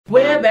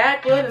We're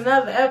back with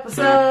another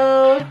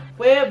episode.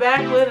 We're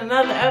back with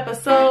another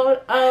episode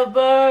of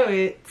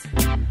It.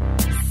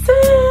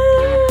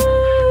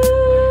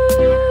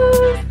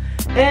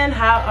 And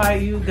how are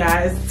you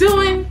guys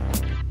doing?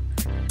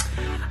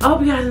 I hope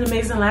you had an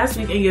amazing last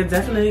week and you're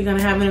definitely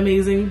gonna have an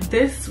amazing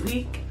this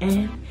week.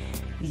 And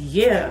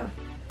yeah.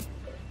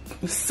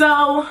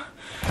 So,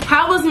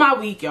 how was my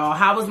week, y'all?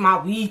 How was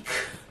my week?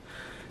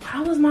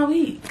 How was my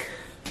week?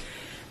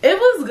 It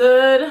was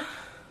good.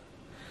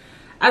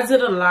 I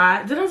did a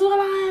lot. Did I do a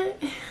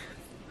lot?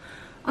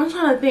 I'm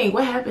trying to think.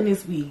 What happened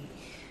this week?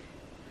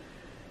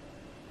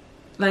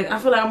 Like, I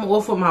feel like I'm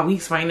off with my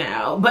weeks right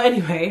now. But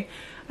anyway,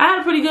 I had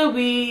a pretty good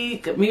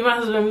week. Me and my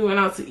husband, we went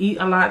out to eat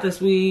a lot this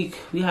week.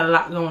 We had a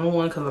lot going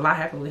on because a lot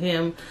happened with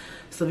him.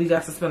 So we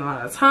got to spend a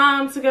lot of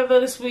time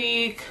together this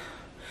week.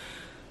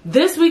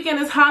 This weekend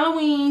is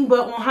Halloween,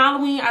 but on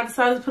Halloween, I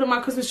decided to put up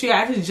my Christmas tree. I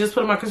actually just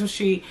put up my Christmas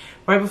tree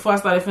right before I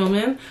started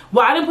filming.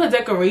 Well, I didn't put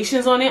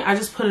decorations on it. I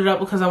just put it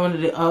up because I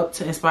wanted it up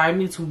to inspire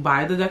me to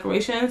buy the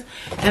decorations.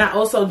 And I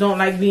also don't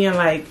like being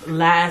like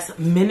last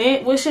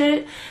minute with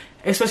shit,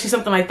 especially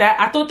something like that.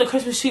 I thought the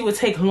Christmas tree would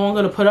take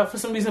longer to put up for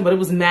some reason, but it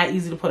was mad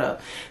easy to put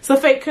up. So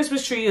fake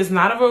Christmas tree is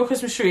not a real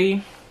Christmas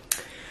tree.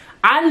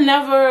 I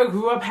never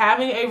grew up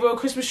having a real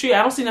Christmas tree.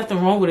 I don't see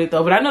nothing wrong with it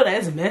though, but I know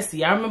that it's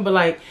messy. I remember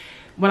like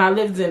when I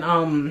lived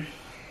in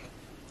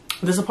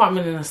this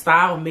apartment in the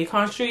style on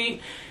Macon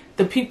Street,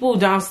 the people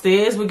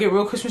downstairs would get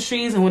real Christmas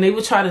trees, and when they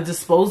would try to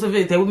dispose of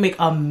it, they would make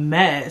a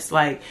mess.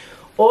 Like,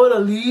 all the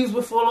leaves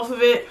would fall off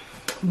of it.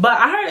 But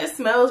I heard it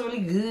smells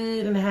really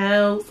good in the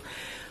house.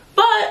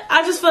 But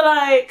I just feel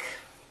like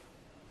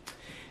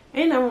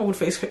ain't nothing wrong with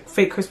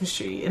fake Christmas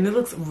tree, and it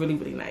looks really,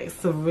 really nice.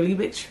 It's a really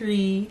big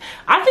tree.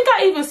 I think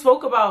I even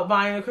spoke about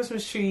buying a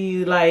Christmas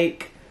tree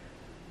like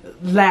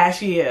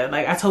last year,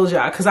 like I told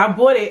y'all, because I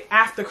bought it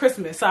after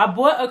Christmas. So I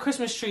bought a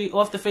Christmas tree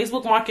off the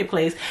Facebook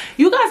Marketplace.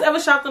 You guys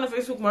ever shopped on the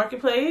Facebook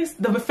Marketplace?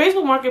 The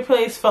Facebook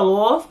Marketplace fell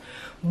off,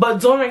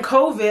 but during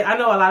COVID, I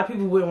know a lot of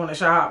people wouldn't want to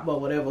shop,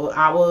 but whatever.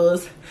 I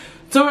was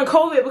during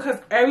COVID because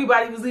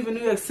everybody was leaving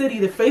New York City.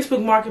 The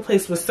Facebook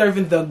Marketplace was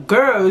serving the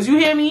girls, you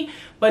hear me?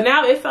 But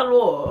now it fell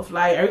off.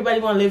 Like, everybody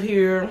want to live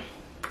here.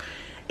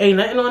 Ain't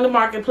nothing on the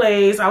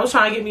Marketplace. I was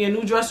trying to get me a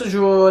new dresser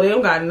drawer. They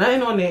don't got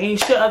nothing on there. Ain't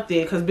shit up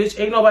there because, bitch,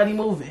 ain't nobody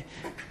moving.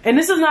 And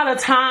this is not a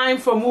time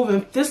for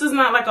moving. This is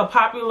not like a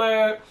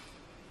popular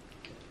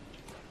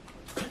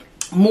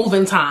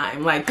moving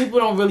time. Like, people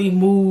don't really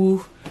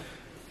move,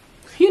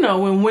 you know,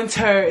 when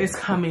winter is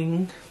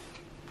coming.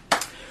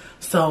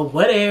 So,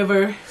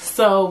 whatever.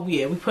 So,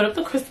 yeah, we put up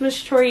the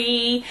Christmas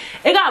tree.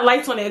 It got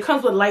lights on it. It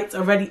comes with lights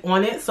already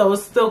on it. So,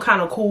 it's still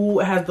kind of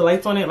cool. It has the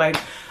lights on it. Like,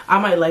 I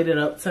might light it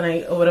up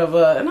tonight or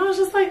whatever. And I was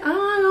just like,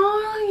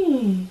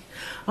 oh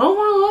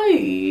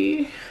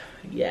my god.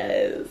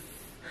 Yes.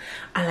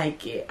 I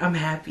like it. I'm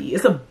happy.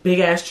 It's a big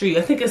ass tree.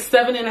 I think it's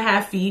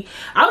 7.5 feet.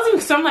 I was even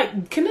concerned, I'm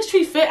like, can this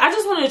tree fit? I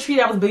just wanted a tree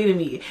that was bigger than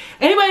me.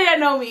 Anybody that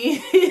know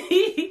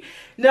me,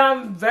 no,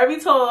 I'm very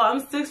tall.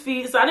 I'm 6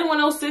 feet. So I didn't want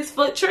no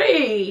 6-foot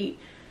tree.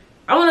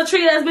 I want a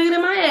tree that's bigger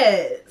than my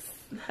ass.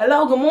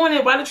 Hello, good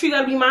morning. Why the tree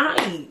gotta be my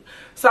height?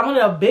 So I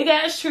wanted a big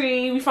ass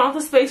tree. We found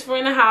the space for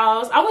in the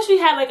house. I wish we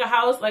had like a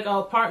house, like an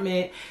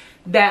apartment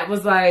that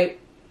was like,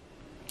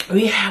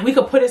 we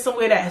could put it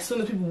somewhere that as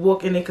soon as people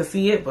walk in they could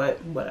see it,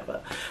 but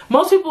whatever.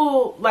 Most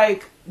people,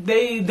 like,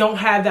 they don't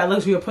have that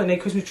luxury of putting their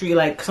Christmas tree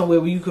like somewhere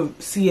where you could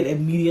see it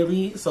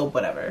immediately, so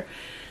whatever.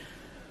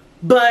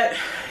 But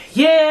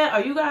yeah,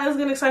 are you guys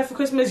getting excited for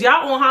Christmas?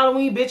 Y'all on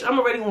Halloween, bitch. I'm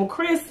already on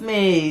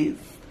Christmas.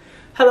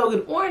 Hello,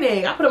 good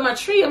morning. I put up my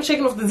tree. I'm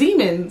shaking off the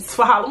demons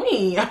for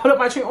Halloween. I put up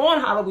my tree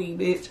on Halloween,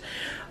 bitch.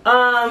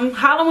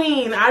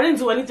 Halloween. I didn't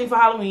do anything for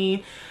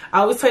Halloween. I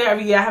always tell you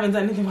every year I haven't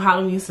done anything for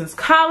Halloween since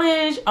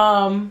college.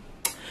 I'm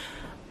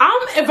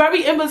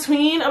very in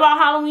between about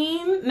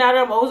Halloween now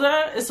that I'm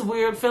older. It's a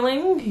weird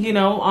feeling, you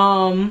know.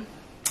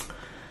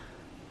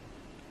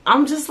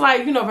 I'm just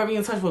like, you know, very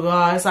in touch with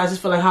God. So I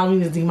just feel like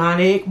Halloween is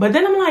demonic. But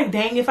then I'm like,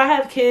 dang, if I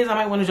have kids, I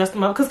might want to dress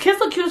them up. Because kids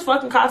look cute as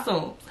fucking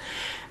costumes.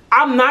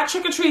 I'm not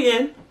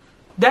trick-or-treating.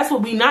 That's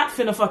what we not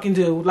finna fucking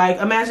do. Like,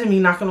 imagine me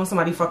knocking on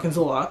somebody's fucking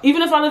door.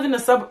 Even if I live in the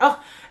suburb. Oh,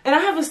 and I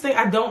have this thing,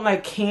 I don't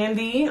like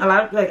candy. A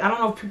lot of, like, I don't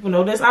know if people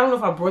know this. I don't know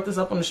if I brought this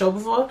up on the show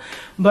before.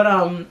 But,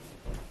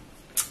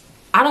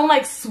 I don't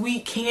like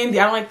sweet candy.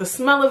 I don't like the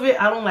smell of it.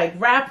 I don't like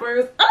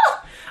wrappers.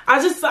 I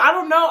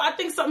don't know. I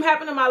think something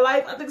happened in my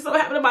life. I think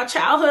something happened in my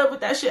childhood with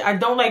that shit. I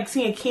don't like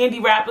seeing candy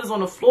wrappers on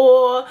the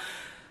floor.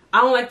 I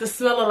don't like the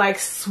smell of like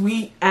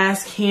sweet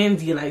ass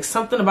candy. Like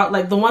something about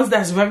like the ones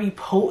that's very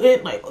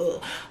potent. Like,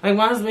 ugh. Like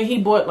my husband, he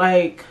bought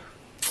like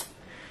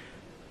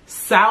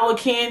sour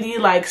candy.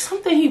 Like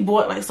something he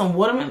bought, like some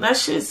watermelon. That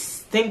shit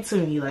stink to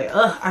me. Like,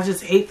 ugh, I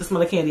just hate the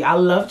smell of candy. I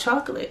love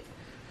chocolate.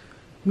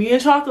 Me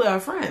and chocolate are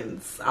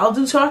friends. I'll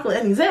do chocolate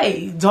any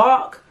day.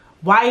 Dark,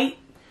 white,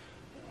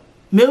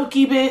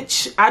 milky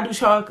bitch. I do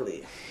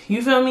chocolate.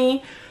 You feel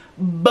me?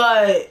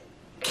 But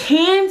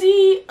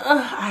candy,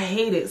 I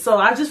hate it. So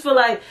I just feel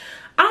like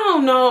I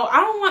don't know. I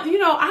don't want, you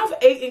know, I've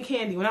eaten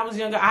candy. When I was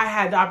younger, I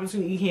had the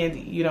opportunity to eat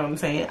candy. You know what I'm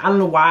saying? I don't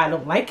know why I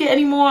don't like it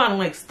anymore. I don't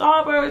like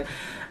Starburst.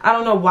 I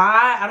don't know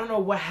why. I don't know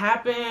what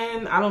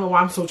happened. I don't know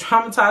why I'm so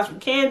traumatized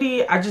with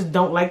candy. I just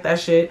don't like that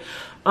shit.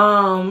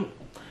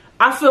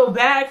 I feel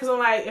bad because I'm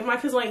like, if my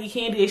kids want to eat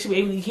candy, they should be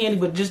able to eat candy,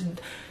 but just,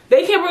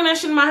 they can't bring that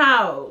shit in my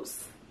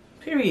house.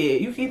 Period.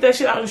 You can eat that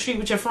shit out on the street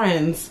with your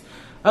friends.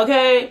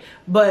 Okay?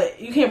 But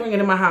you can't bring it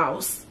in my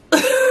house.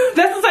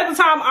 That's the type of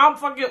time I'm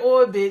fucking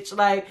on, bitch.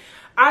 Like,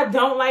 I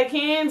don't like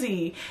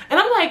candy. And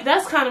I'm like,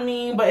 that's kind of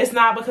mean, but it's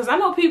not, because I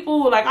know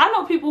people, like, I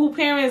know people who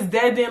parents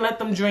dead didn't let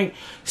them drink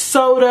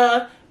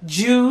soda,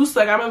 juice.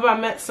 Like, I remember I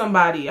met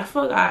somebody, I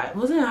forgot,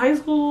 was it in high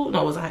school?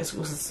 No, it wasn't high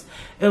school.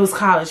 It was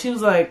college. He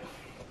was like,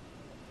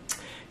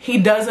 he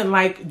doesn't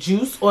like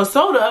juice or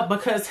soda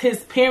because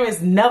his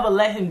parents never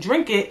let him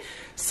drink it.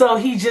 So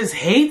he just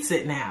hates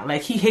it now.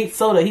 Like, he hates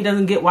soda. He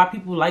doesn't get why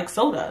people like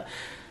soda.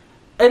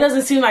 It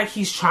doesn't seem like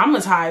he's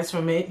traumatized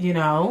from it, you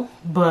know,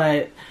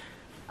 but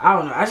I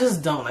don't know. I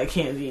just don't like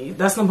candy.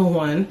 That's number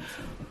one.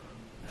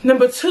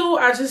 Number two,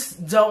 I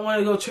just don't want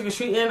to go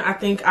trick-or-treating. I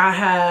think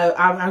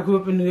I grew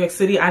up in New York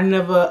City.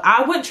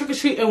 I went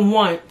trick-or-treating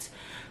once.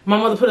 My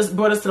mother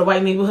brought us to the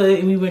white neighborhood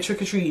and we went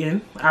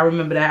trick-or-treating. I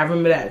remember that. I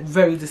remember that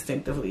very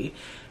distinctively.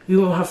 We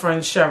went with her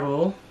friend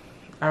Cheryl.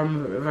 I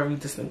remember it very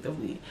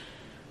distinctively.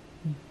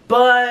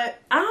 But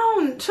I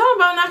don't, something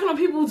about knocking on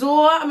people's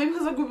door. I mean,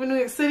 because I grew up in New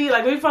York City.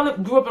 Like, maybe if I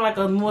grew up in like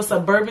a more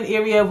suburban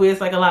area where it's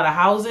like a lot of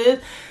houses,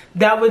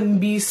 that wouldn't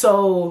be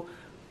so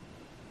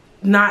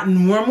not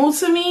normal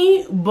to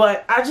me.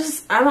 But I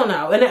don't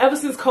know. And then ever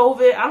since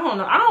COVID, I don't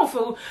know. I don't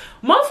feel,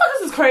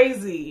 motherfuckers is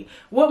crazy.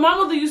 What my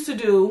mother used to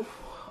do,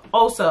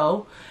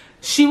 also,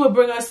 she would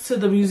bring us to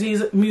the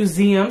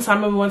museums. I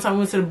remember one time we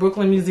went to the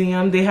Brooklyn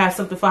Museum. They had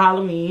something for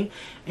Halloween,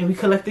 and we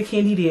collected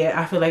candy there.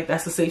 I feel like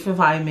that's a safe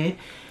environment.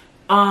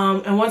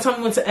 And one time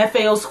we went to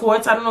FAO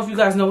Sports. I don't know if you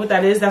guys know what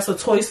that is. That's a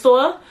toy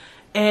store,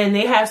 and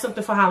they have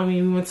something for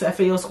Halloween. We went to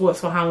FAO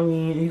Sports for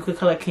Halloween, and you could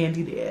collect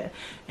candy there,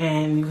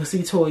 and you could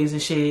see toys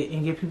and shit,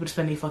 and get people to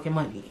spend their fucking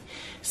money.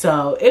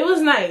 So it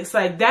was nice.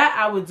 Like, that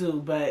I would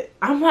do, but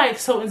I'm like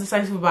so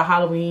indecisive about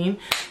Halloween.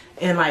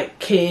 And like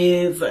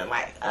kids and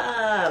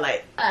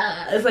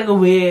it's like a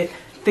weird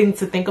thing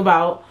to think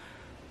about,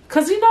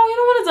 cause you know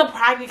what is a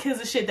private kids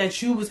and shit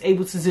that you was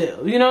able to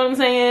do, you know what I'm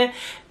saying?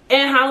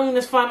 And Halloween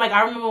is fun. Like,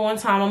 I remember one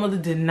time my mother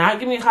did not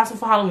give me a costume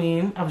for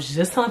Halloween. I was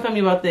just telling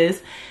family about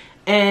this,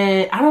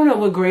 and I don't know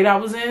what grade I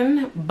was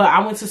in, but I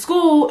went to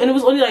school and it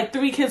was only like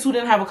 3 kids who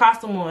didn't have a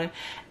costume on,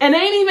 and they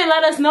didn't even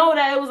let us know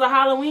that it was a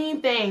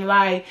Halloween thing.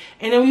 Like,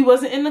 and then we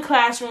wasn't in the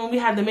classroom. We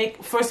had to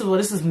make, first of all,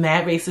 this is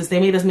mad racist, they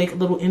made us make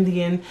little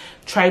Indian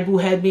tribal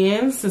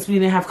headbands since we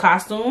didn't have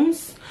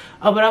costumes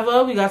or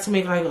whatever. We got to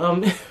make like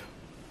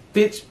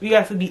bitch, we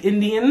got to be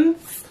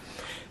Indians.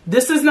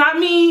 This is not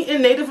me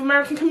in Native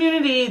American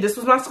community. This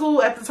was my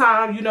school at the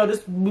time. You know,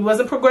 we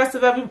wasn't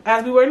progressive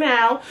as we were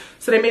now,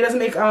 so they made us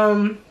make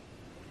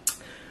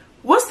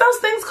what's those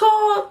things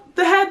called?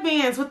 The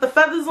headbands with the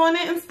feathers on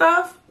it and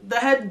stuff. The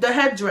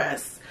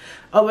headdress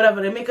or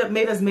whatever. They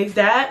made us make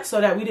that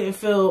so that we didn't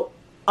feel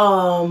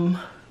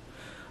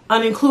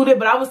unincluded.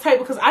 But I was tight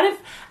because I didn't,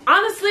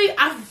 honestly,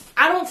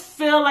 I don't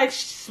feel like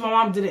my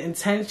mom did it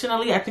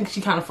intentionally. I think she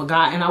kind of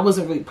forgot, and I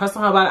wasn't really pressed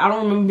on her about it. I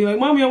don't remember being like,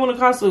 Mommy, I want a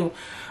costume.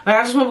 Like,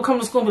 I just remember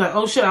coming to school and be like,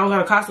 oh shit, I don't got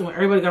a costume. And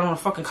everybody got on a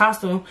fucking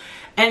costume.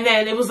 And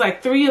then it was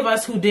like 3 of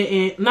us who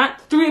didn't, not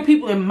 3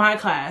 people in my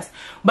class,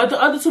 but the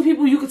other 2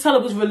 people, you could tell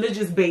it was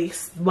religious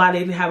based why they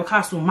didn't have a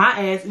costume. My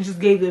ass, it just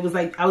gave, it was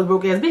like, I was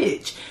broke ass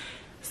bitch.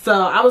 So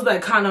I was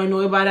like kind of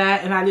annoyed by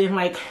that, and I didn't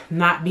like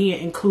not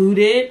being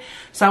included.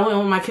 So I went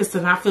with my kids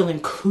to not feel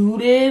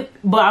included.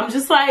 But I'm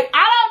just like,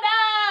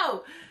 I don't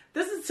know.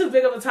 This is too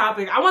big of a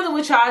topic. I wonder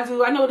what y'all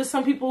do. I know there's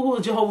some people who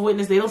are Jehovah's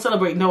Witness, they don't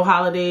celebrate no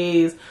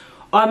holidays.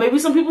 Or maybe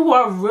some people who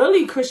are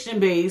really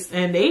Christian based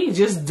and they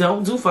just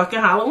don't do fucking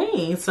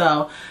Halloween.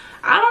 So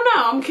I don't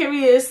know. I'm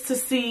curious to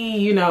see,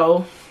 you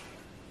know,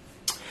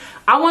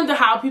 I wonder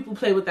how people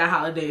play with that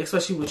holiday,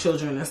 especially with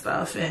children and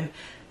stuff. And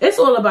it's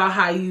all about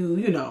how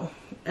you know,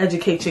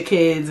 educate your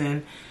kids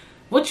and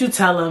what you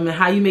tell them and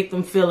how you make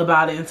them feel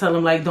about it, and tell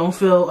them like, don't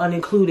feel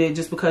unincluded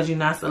just because you're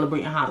not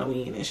celebrating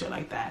Halloween and shit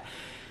like that.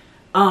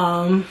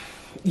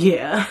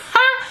 Yeah.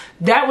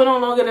 That went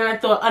on longer than I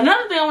thought.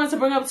 Another thing I wanted to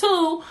bring up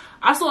too,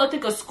 I saw, I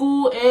think, a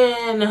school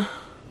in,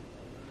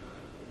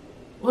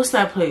 what's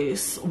that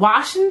place?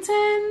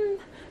 Washington?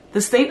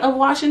 The state of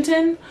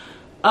Washington?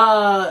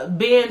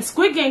 Banned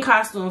Squid Game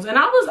costumes. And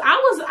I was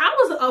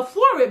up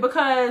for it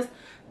because,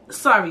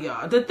 sorry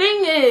y'all, the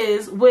thing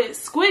is with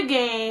Squid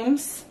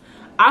Games,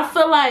 I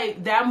feel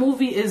like that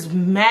movie is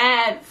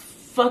mad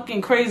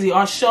fucking crazy,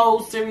 or show,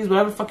 series,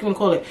 whatever the fuck you want to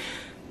call it.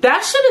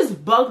 That shit is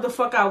bugged the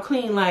fuck out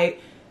clean.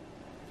 Like,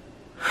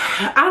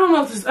 I don't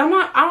know if this, I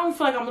don't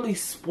feel like I'm really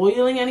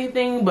spoiling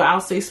anything, but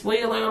I'll say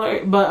spoiler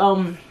alert.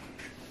 But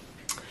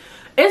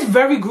it's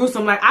very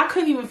gruesome. Like, I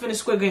couldn't even finish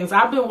Squid Games.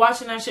 I've been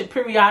watching that shit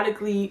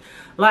periodically,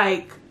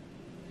 like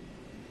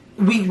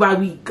week by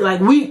week,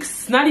 like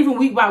weeks, not even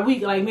week by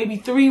week, like maybe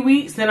 3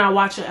 weeks, then I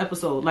watch an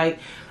episode. Like,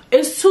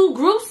 it's too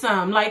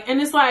gruesome. Like,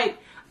 and it's like,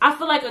 I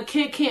feel like a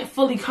kid can't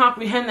fully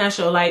comprehend that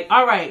show. Like,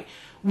 all right,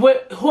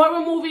 with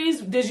horror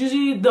movies, there's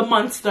usually the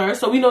monster.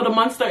 So we know the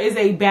monster is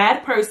a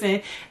bad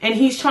person and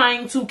he's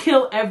trying to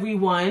kill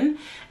everyone.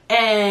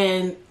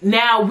 And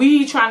now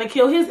we trying to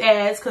kill his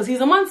ass because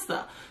he's a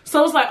monster.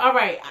 So it's like, all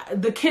right,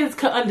 the kids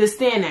could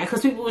understand that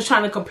because people was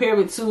trying to compare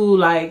it to,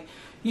 like,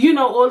 you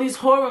know, all these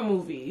horror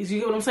movies. You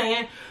get what I'm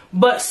saying?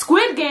 But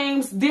Squid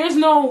Games, there's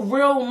no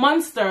real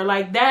monster.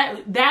 Like,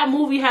 that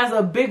movie has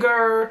a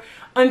bigger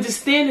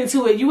understanding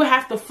to it. You would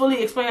have to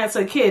fully explain that to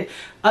a kid.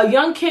 A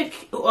young kid,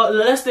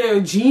 unless they're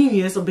a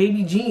genius, a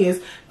baby genius,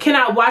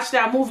 cannot watch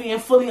that movie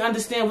and fully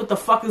understand what the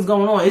fuck is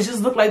going on. It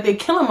just look like they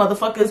killing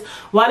motherfuckers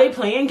while they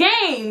playing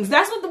games.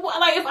 That's what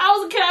like, if I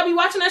was a kid, I'd be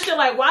watching that shit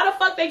like, why the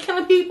fuck they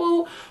killing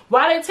people?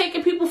 Why they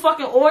taking people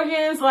fucking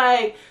organs?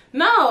 Like,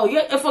 no,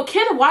 if a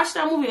kid watch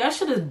that movie, that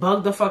shit is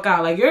bugged the fuck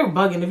out. Like, you're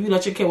bugging if you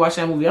let your kid watch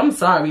that movie. I'm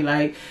sorry,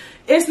 like,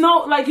 it's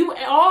no, like, you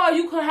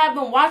could have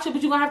them watch it,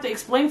 but you're gonna have to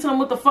explain to them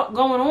what the fuck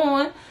going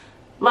on.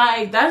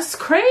 Like, that's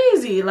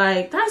crazy.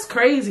 Like, that's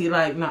crazy.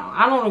 Like, no,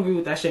 I don't agree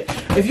with that shit.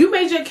 If you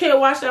made your kid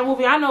watch that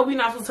movie, I know we're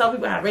not supposed to tell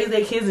people how to raise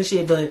their kids and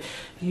shit, but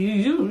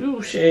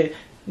you shit,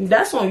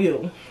 that's on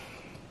you.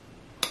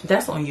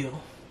 That's on you.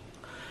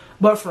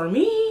 But for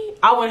me,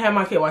 I wouldn't have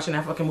my kid watching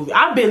that fucking movie.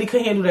 I barely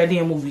could handle that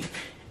damn movie.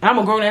 And I'm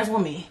a grown-ass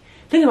woman.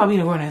 Thinking about being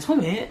a grown-ass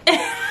woman.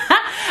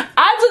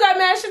 I just got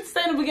mad shit to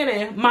say in the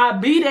beginning. My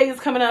B-Day is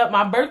coming up.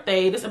 My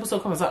birthday. This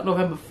episode comes out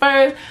November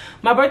 1st.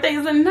 My birthday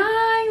is in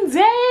 9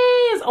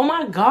 days. Oh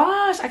my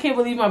gosh. I can't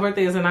believe my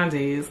birthday is in 9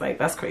 days. Like,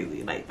 that's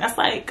crazy. Like, that's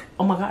like,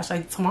 oh my gosh,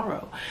 like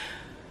tomorrow.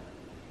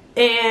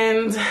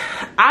 And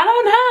I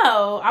don't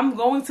know. I'm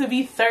going to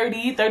be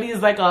 30. 30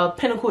 is like a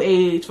pinnacle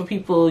age for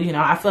people. You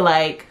know, I feel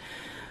like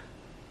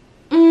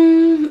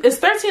it's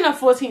 13 or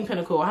 14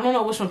 pinnacle. I don't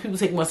know which one people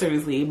take more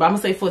seriously, but I'm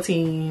gonna say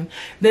 14,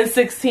 then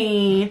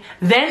 16,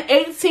 then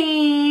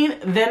 18,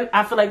 then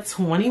I feel like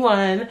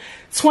 21.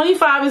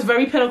 25 is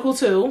very pinnacle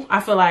too,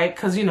 I feel like,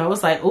 because, you know,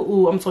 it's like,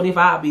 ooh, I'm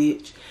 25,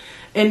 bitch.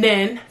 And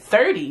then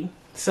 30.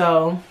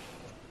 So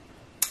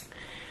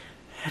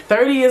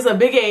 30 is a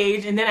big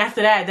age, and then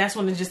after that, that's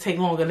when it just take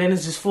longer. Then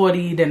it's just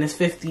 40, then it's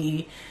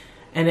 50,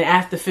 and then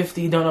after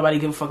 50, don't nobody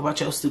give a fuck about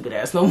your stupid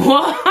ass no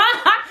more.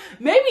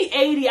 Maybe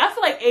 80. I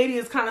feel like 80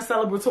 is kind of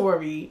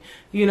celebratory,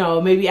 you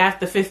know, maybe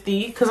after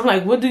 50. Because I'm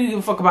like, what do you give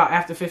a fuck about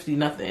after 50?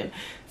 Nothing.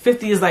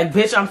 50 is like,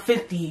 bitch, I'm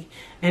 50.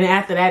 And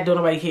after that, don't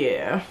nobody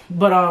care.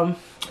 But,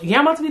 yeah,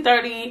 I'm about to be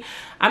 30.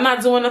 I'm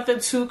not doing nothing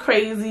too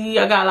crazy.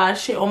 I got a lot of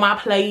shit on my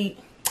plate.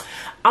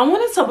 I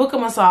wanted to book a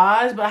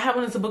massage, but I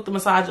wanted to book the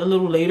massage a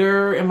little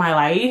later in my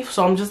life.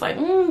 So I'm just like,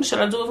 should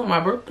I do it for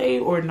my birthday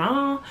or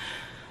nah?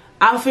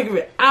 I'll figure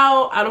it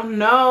out. I don't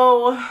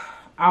know.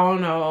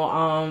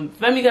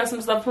 Let me get some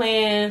stuff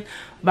planned,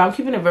 but I'm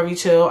keeping it very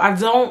chill. I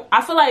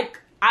feel like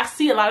I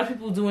see a lot of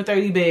people doing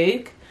 30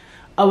 big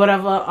or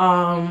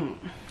whatever.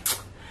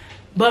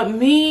 But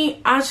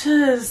me, I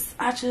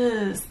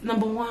just,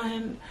 number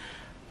one,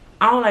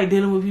 I don't like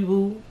dealing with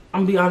people.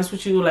 I'm gonna be honest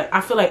with you. Like, I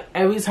feel like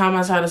every time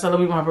I try to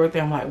celebrate my birthday,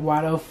 I'm like,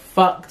 why the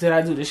fuck did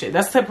I do this shit?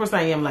 That's the type of person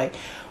I am. Like,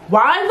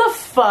 why the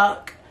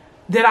fuck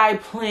did I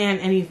plan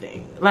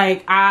anything?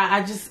 Like,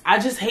 I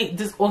just hate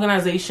this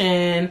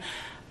organization.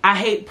 I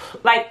hate,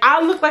 like,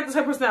 I look like the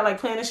type of person that like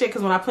planning shit,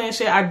 because when I plan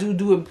shit, I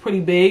do it pretty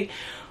big.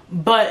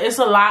 But it's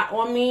a lot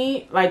on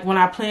me, like, when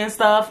I plan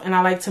stuff, and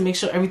I like to make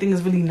sure everything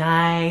is really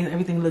nice,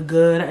 everything look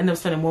good. I end up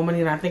spending more money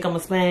than I think I'm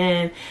gonna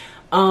spend.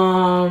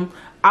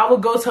 I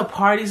would go to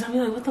parties and be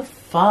like, what the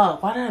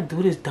fuck? Why did I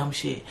do this dumb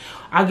shit?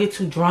 I get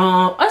too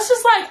drunk. It's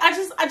just like,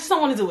 I just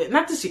don't want to do it.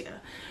 Not this year.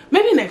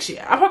 Maybe next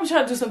year. I'll probably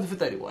try to do something for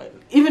 31.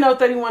 Even though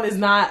 31 is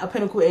not a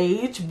pinnacle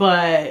age,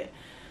 but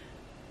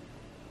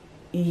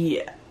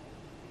yeah.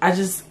 I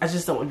just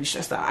don't want to be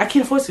stressed out. I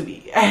can't afford to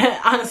be.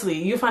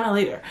 Honestly, you'll find out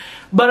later.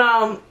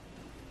 But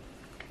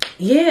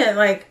yeah,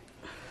 like,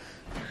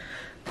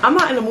 I'm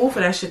not in the mood for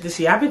that shit this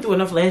year. I've been through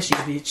enough last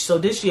year, bitch. So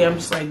this year, I'm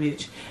just like,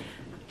 bitch,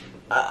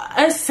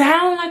 it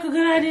sounds like a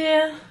good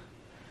idea,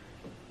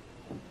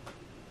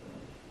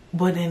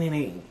 but then it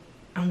ain't.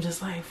 I'm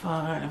just like,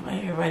 fuck, if I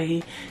ain't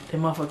ready,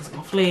 then motherfuckers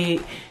gonna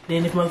flake.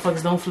 Then if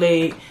motherfuckers don't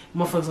flake,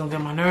 motherfuckers gonna get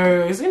on my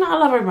nerves. You know, I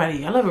love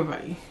everybody. I love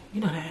everybody. You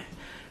know that.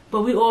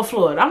 But we all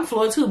flawed. I'm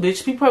flawed too,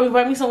 bitch. People probably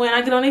invite me somewhere and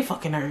I get on their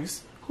fucking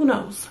nerves. Who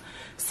knows?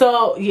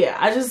 So, yeah,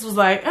 I just was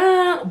like,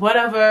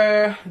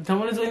 whatever. Don't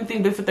want to do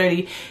anything big for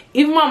 30.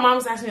 Even my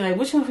mom's asking me, like,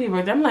 what you want for your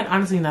birthday? I'm like,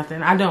 honestly,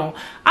 nothing. I don't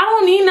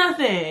need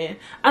nothing.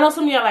 I know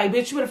some of y'all like,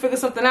 bitch, you better figure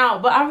something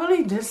out. But I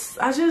really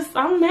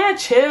I'm mad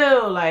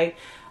chill. Like,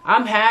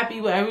 I'm happy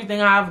with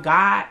everything I've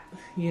got.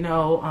 You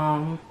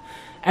know,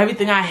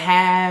 everything I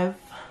have,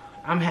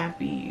 I'm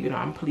happy. You know,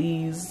 I'm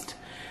pleased.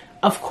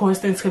 Of course,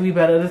 things could be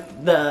better,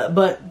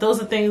 but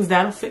those are things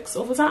that'll fix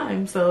over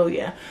time. So,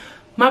 yeah.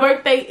 My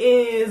birthday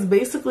is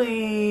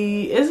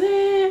basically,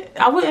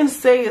 I wouldn't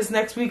say it's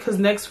next week, because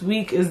next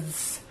week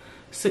is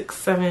 6,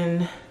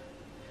 7,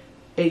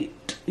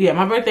 8. Yeah,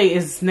 my birthday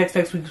is next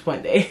week's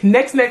Monday.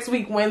 next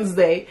week,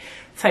 Wednesday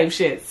type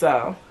shit.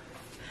 So,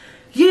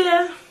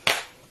 yeah.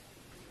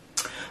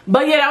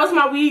 But yeah, that was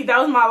my week. That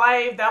was my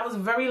life. That was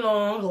very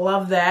long.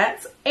 Love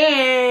that.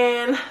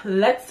 And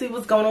let's see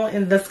what's going on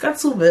in the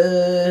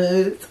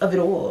scuttlebutt of it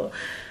all.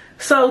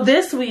 So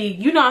this week,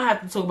 you know I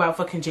have to talk about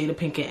fucking Jada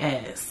Pinkett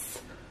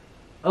ass.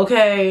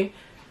 Okay?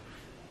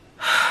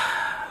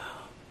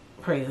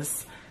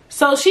 Prayers.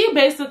 So she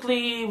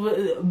basically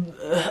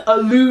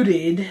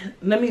alluded,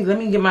 let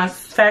me get my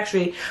facts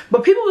straight,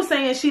 but people were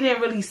saying she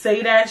didn't really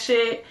say that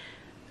shit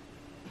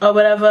or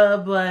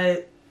whatever,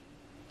 but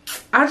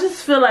I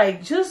just feel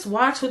like just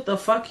watch what the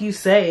fuck you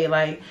say.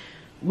 Like,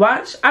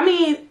 watch. I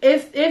mean,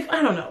 if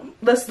I don't know,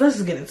 let's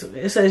just get into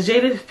it. It says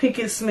Jada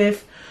Pinkett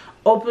Smith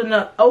opens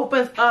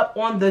up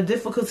on the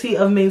difficulty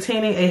of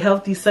maintaining a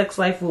healthy sex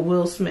life with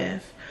Will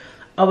Smith,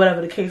 or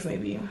whatever the case may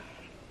be.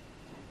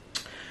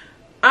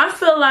 I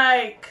feel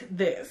like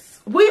this.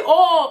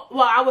 Well,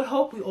 I would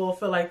hope we all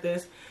feel like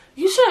this.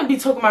 You shouldn't be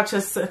talking about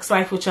your sex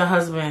life with your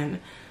husband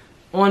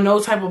on no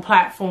type of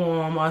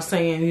platform, or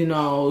saying, you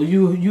know,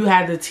 you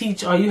had to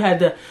teach or you had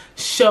to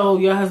show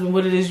your husband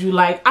what it is you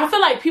like. I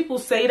feel like people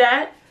say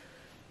that,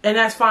 and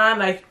that's fine.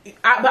 Like,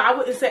 but I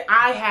wouldn't say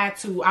I had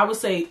to. I would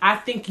say I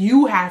think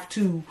you have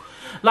to,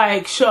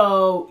 like,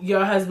 show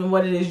your husband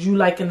what it is you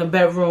like in the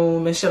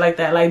bedroom and shit like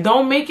that. Like,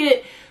 don't make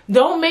it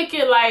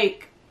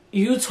like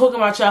you talking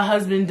about your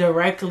husband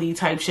directly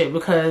type shit,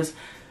 because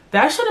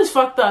that shit is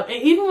fucked up.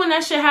 And even when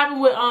that shit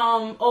happened with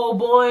old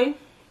boy,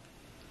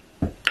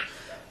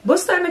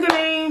 what's that nigga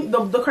name,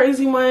 the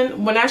crazy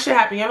one, when that shit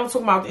happened, y'all don't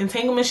talk about the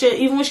entanglement shit.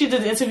 Even when she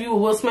did the interview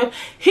with Will Smith,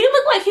 he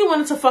looked like he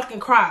wanted to fucking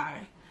cry.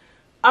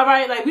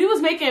 Alright, like, we was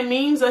making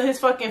memes of his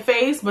fucking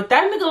face, but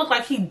that nigga looked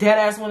like he dead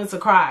ass wanted to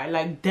cry.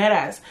 Like, dead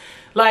ass.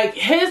 Like,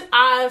 his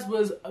eyes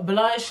was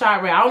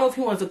bloodshot red. I don't know if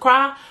he wanted to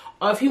cry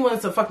or if he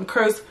wanted to fucking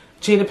curse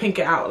Jada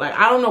Pinkett out. Like,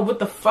 I don't know what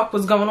the fuck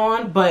was going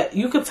on, but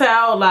you could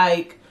tell,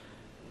 like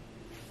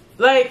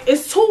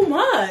it's too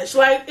much.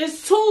 Like,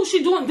 it's too,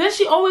 then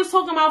she always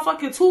talking about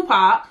fucking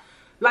Tupac.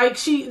 Like,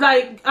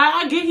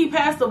 I get he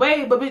passed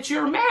away, but bitch,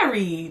 you're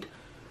married.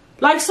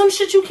 Like, some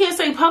shit you can't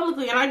say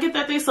publicly, and I get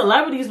that they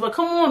celebrities, but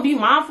come on, be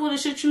mindful of the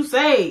shit you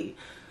say.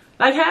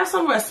 Like, have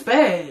some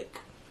respect.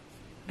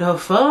 The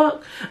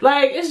fuck?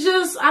 Like, it's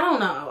just, I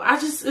don't know.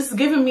 It's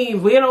giving me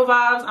weirdo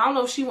vibes. I don't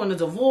know if she want a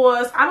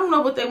divorce. I don't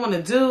know what they want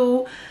to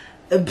do.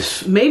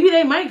 Maybe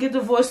they might get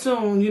divorced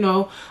soon, you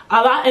know.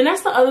 A lot, and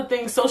that's the other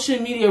thing social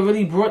media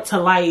really brought to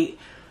light,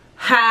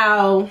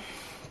 how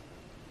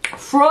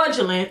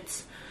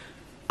fraudulent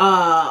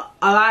a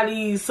lot of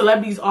these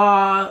celebrities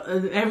are.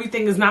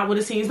 Everything is not what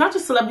it seems. Not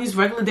just celebrities,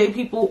 regular day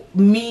people,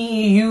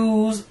 me,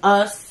 yous,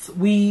 us,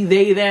 we,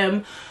 they,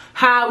 them.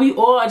 How we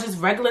all are just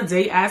regular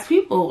day ass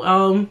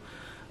people.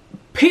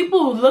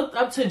 People looked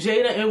up to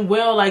Jada and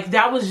Will. Like,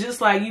 that was just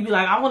like, you'd be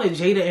like, I want a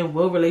Jada and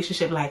Will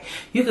relationship. Like,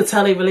 you could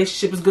tell their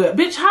relationship was good.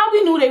 Bitch, how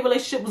we knew their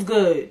relationship was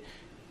good?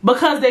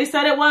 Because they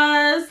said it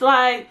was.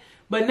 Like,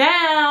 but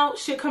now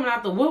shit coming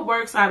out the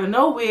woodworks out of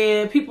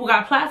nowhere. People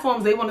got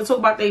platforms. They want to talk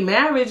about their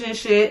marriage and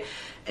shit,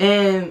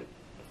 and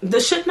the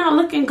shit not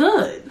looking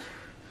good.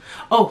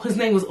 Oh, his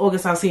name was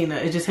August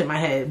Alsina. It just hit my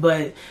head.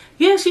 But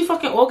yeah, she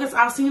fucking August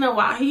Alsina.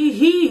 Why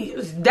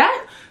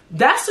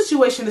that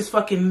situation is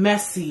fucking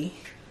messy.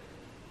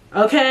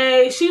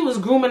 Okay, she was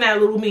grooming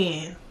that little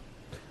man.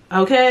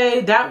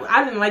 Okay, that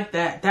I didn't like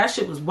that. That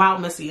shit was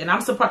wild messy, and I'm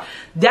surprised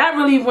that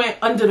really went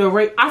under the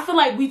radar. I feel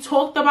like we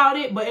talked about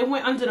it, but it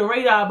went under the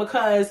radar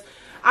because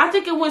I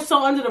think it went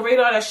so under the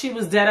radar that she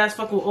was dead ass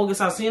fucking with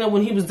August Alsina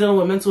when he was dealing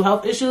with mental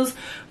health issues,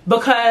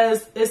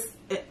 because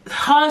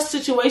her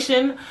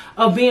situation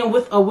of being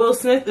with a Will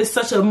Smith is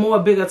such a more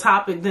bigger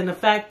topic than the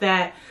fact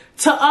that,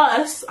 to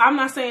us, I'm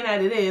not saying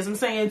that it is, I'm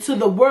saying to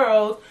the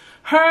world,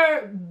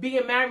 her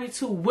being married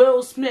to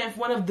Will Smith,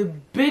 one of the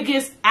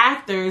biggest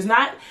actors,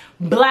 not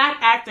black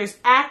actors,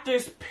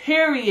 actors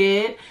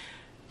period,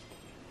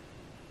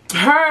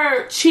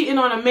 her cheating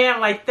on a man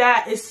like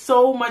that is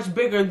so much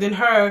bigger than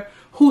her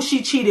who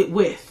she cheated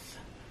with.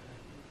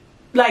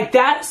 Like,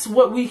 that's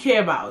what we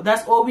care about.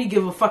 That's all we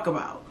give a fuck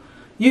about.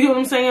 You get what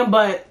I'm saying?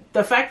 But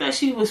the fact that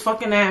she was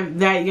fucking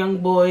that young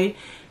boy,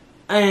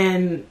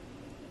 and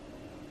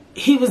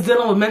he was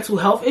dealing with mental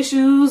health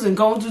issues and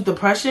going through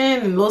depression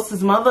and lost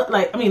his mother.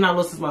 Like, I mean, not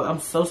lost his mother.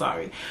 I'm so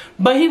sorry.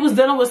 But he was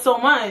dealing with so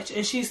much,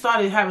 and she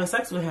started having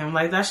sex with him.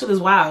 Like, that shit is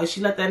wild.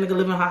 She let that nigga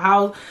live in her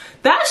house.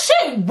 That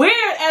shit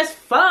weird as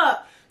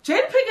fuck.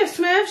 Jada Pinkett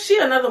Smith, she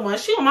another one.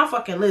 She on my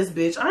fucking list,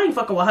 bitch. I ain't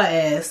fucking with her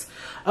ass.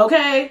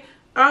 Okay?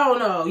 I don't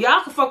know.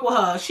 Y'all can fuck with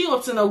her. She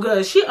up to no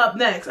good. She up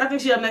next. I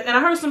think she up next. And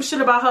I heard some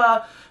shit about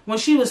her when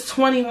she was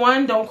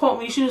 21. Don't quote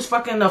me. She was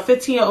fucking a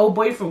 15-year-old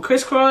boy from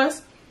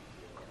Crisscross.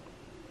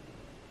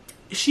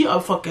 She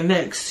up fucking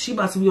next. She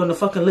about to be on the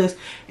fucking list.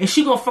 And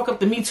she gonna fuck up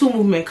the Me Too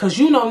movement. Cause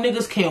you know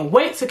niggas can't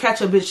wait to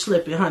catch a bitch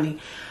slipping, honey.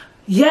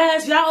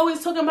 Yes, y'all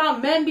always talking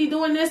about men be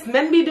doing this,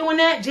 men be doing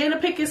that.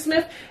 Jada Pinkett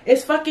Smith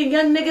is fucking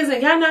young niggas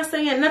and y'all not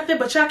saying nothing,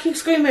 but y'all keep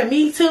screaming,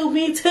 me too,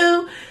 me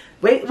too.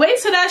 Wait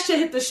till that shit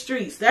hit the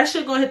streets. That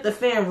shit gonna hit the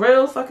fan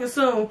real fucking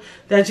soon.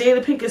 That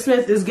Jada Pinkett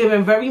Smith is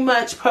giving very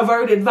much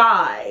perverted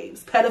vibes.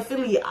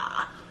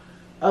 Pedophilia.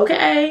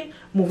 Okay,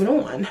 moving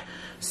on.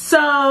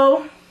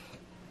 So,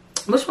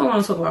 which one I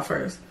want to talk about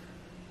first?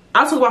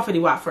 I'll talk about Fetty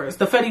Wap first.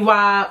 The Fetty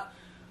Wap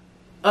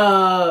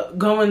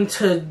going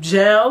to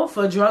jail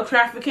for drug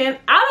trafficking.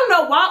 I don't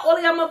know why all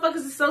of y'all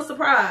motherfuckers is so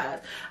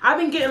surprised. I've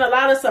been getting a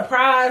lot of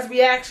surprise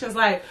reactions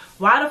like,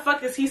 why the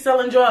fuck is he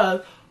selling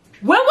drugs?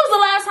 When was the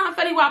last time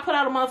Fetty Wap put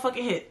out a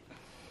motherfucking hit?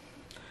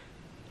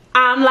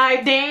 I'm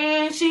like,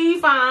 damn, she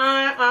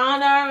fine, on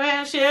her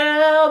and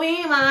she'll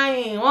be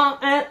mine.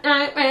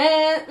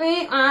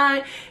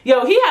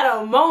 Yo, he had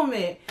a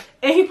moment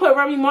and he put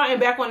Remy Martin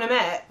back on the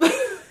map.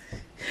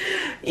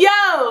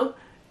 Yo,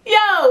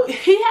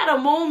 he had a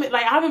moment.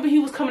 Like, I remember he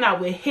was coming out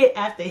with hit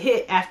after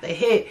hit after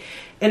hit.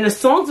 And the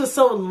songs were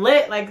so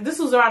lit. Like, this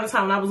was around the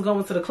time when I was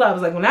going to the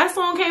clubs. Like, when that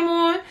song came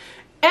on,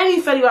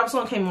 any Fetty Wap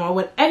song came on.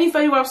 When any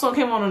Fetty Wap song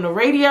came on the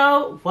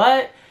radio,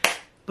 what?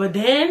 But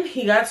then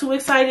he got too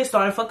excited,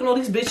 started fucking all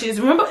these bitches.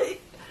 Remember,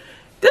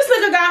 this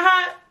nigga got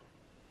hot.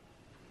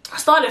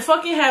 Started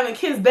fucking having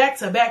kids back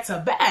to back to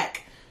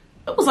back.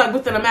 It was like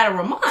within a matter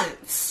of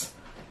months.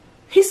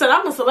 He said,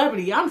 I'm a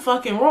celebrity. I'm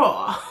fucking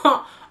raw.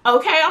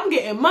 Okay, I'm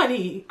getting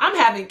money. I'm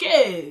having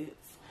kids.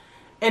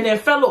 And then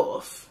fell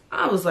off.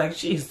 I was like,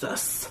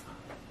 Jesus.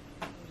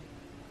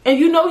 And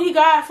you know he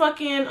got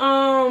fucking,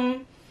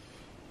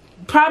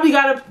 probably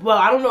got a, well,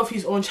 I don't know if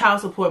he's on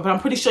child support, but I'm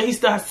pretty sure he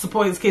still has to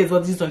support his kids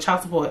whether he's on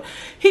child support.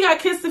 He got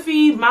kids to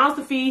feed, mouths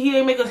to feed. He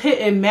ain't make a hit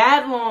in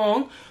mad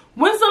long.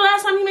 When's the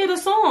last time he made a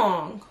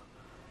song?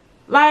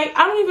 Like,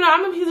 I don't even know. I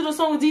remember he did a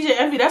song with DJ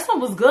Envy. That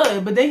song was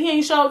good, but then he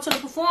ain't show up to the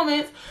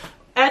performance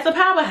at the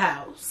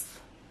Powerhouse.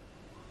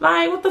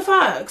 Like, what the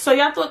fuck? So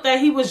y'all thought that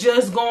he was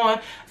just going.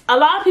 A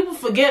lot of people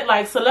forget,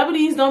 like,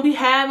 celebrities don't be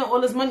having all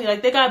this money.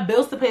 Like, they got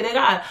bills to pay. They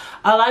got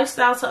a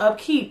lifestyle to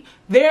upkeep.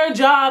 Their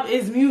job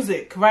is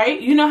music, right?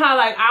 You know how,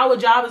 like, our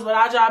job is what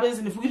our job is,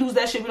 and if we lose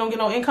that shit, we don't get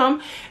no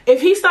income.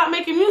 If he stop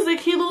making music,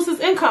 he loses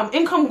income.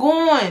 Income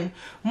gone.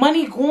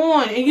 Money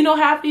gone. And you know,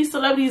 half these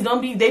celebrities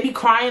don't be, they be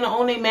crying to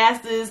own their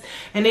masters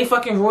and they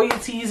fucking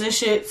royalties and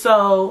shit.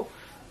 So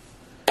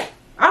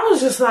I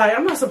was just like,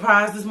 I'm not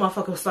surprised this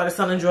motherfucker started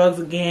selling drugs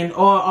again,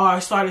 or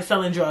started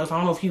selling drugs. I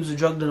don't know if he was a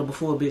drug dealer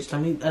before, bitch. I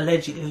mean,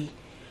 allegedly.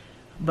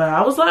 But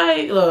I was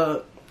like,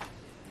 look,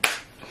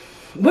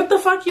 what the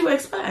fuck you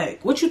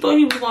expect? What you thought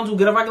he was going to do?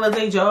 Get a regular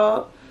day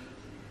job?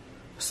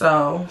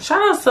 So,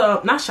 shout outs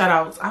to, not shout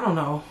outs, I don't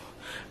know.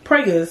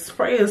 Prayers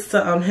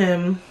to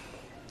him.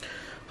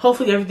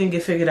 Hopefully everything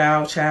get figured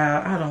out,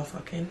 child. I don't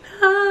fucking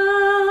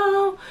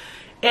know.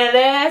 And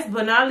last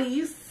but not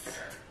least,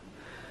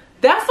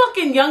 that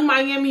fucking Young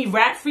Miami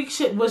rap freak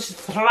shit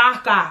was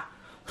raka.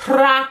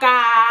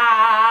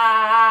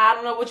 I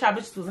don't know what y'all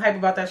bitches was hype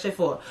about that shit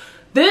for.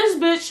 This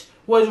bitch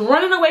was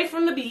running away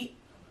from the beat.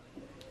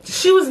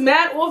 She was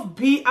mad off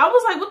beat. I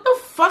was like, what the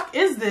fuck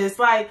is this?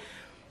 Like,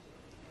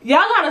 y'all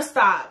gotta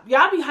stop.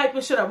 Y'all be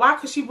hyping shit up. Why?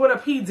 Because she brought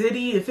up P.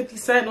 Diddy and 50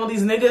 Cent and all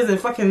these niggas and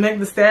fucking Meg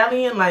Thee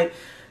Stallion. Like,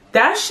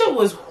 that shit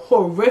was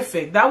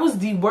horrific. That was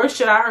the worst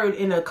shit I heard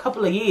in a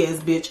couple of years,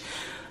 bitch.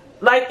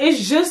 Like,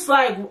 it's just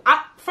like,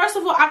 first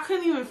of all, I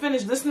couldn't even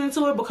finish listening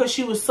to it because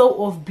she was so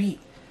off beat.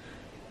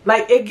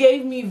 Like, it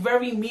gave me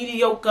very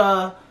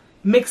mediocre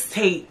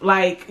mixtape.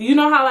 Like, you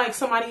know how, like,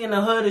 somebody in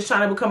the hood is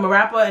trying to become a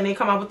rapper and they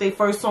come out with their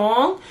first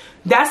song?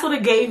 That's what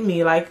it gave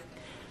me. Like,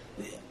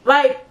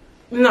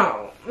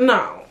 no.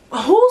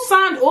 Who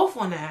signed off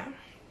on that?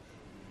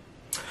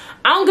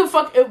 I don't give a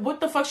fuck what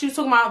the fuck she was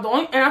talking about.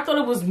 And I thought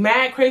it was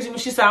mad crazy when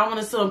she said, I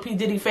want to sit on P.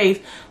 Diddy face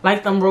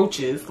like them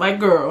roaches. Like,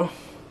 girl.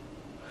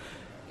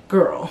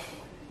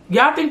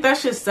 Y'all think that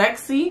shit's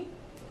sexy?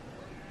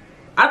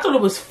 I thought it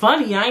was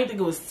funny. I didn't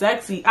think it was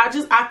sexy. I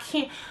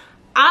can't.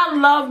 I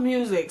love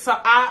music. So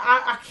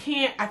I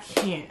can't.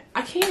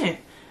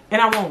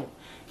 And I won't.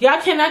 Y'all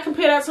cannot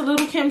compare that to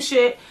Little Kim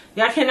shit.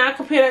 Y'all cannot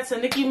compare that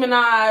to Nicki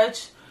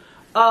Minaj,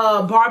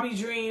 Barbie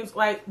Dreams.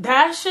 Like,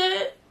 that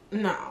shit,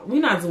 no, we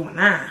not doing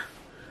that.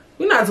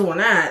 We're not doing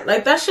that.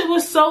 Like, that shit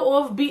was so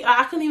offbeat.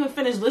 I couldn't even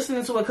finish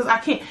listening to it because I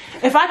can't.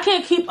 If I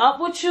can't keep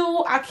up with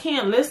you, I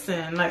can't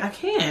listen. Like, I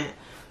can't.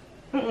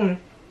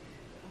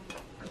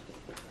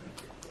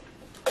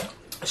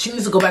 She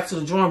needs to go back to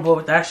the drawing board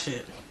with that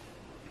shit.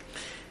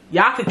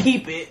 Y'all can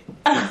keep it.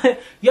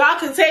 Y'all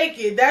can take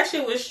it. That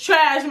shit was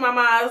trash,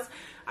 mamas.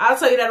 I'll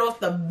tell you that off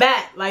the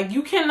bat. Like,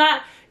 you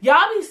cannot.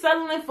 Y'all be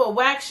settling for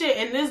whack shit,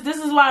 and this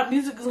is why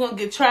music is gonna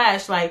get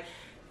trashed. Like,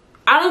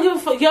 I don't give a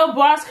fuck. Your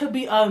bars could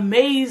be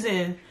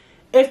amazing.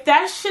 If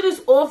that shit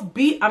is off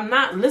beat, I'm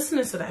not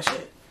listening to that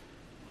shit.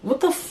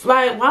 What the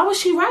like? Why was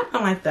she rapping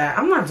like that?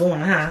 I'm not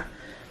doing that.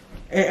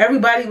 And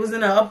everybody was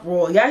in an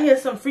uproar. Y'all hear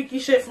some freaky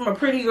shit from a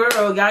pretty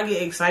girl, y'all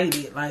get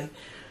excited. Like,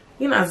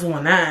 you're not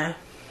doing that.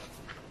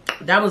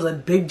 That was a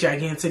big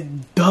gigantic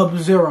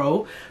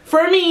dub-0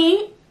 for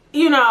me.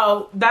 You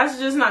know, that's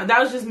just not.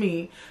 That was just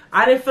me.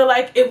 I didn't feel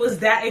like it was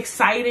that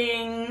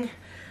exciting.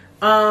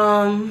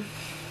 I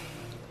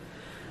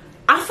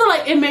I feel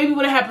like it maybe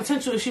would have had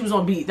potential if she was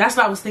on beat. That's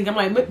what I was thinking.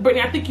 I'm like,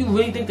 Brittany, I think you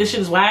really think this shit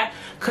is whack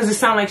because it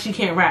sounds like she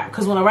can't rap.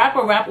 Because when a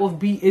rapper rap off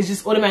beat, it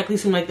just automatically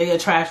seems like they a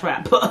trash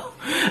rapper.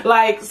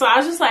 Like, so I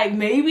was just like,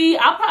 maybe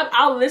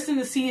I'll listen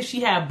to see if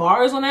she had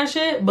bars on that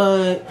shit,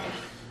 but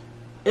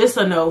it's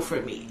a no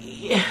for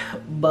me.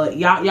 But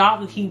y'all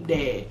can keep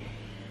that.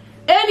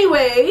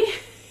 Anyway,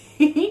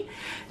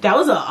 that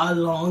was a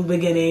long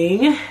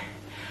beginning.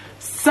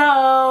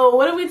 So,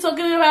 what are we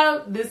talking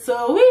about this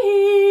week?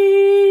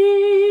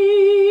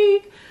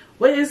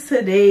 What is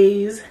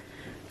today's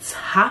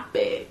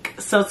topic?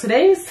 So,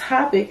 today's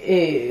topic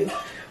is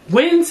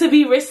when to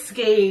be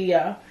risky.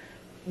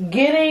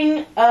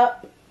 Getting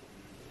up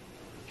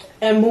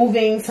and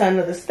moving to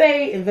another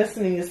state,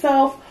 investing in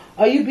yourself.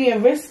 Are you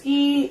being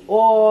risky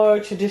or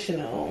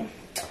traditional?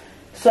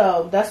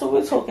 So, that's what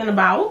we're talking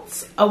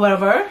about, or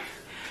whatever.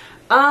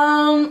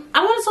 I want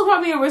to talk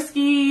about being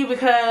risky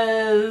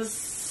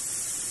because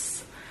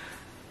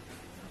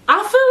I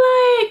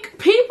feel like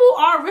people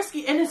are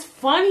risky, and it's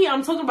funny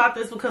I'm talking about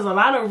this because a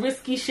lot of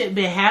risky shit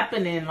been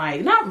happening.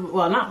 Like, not a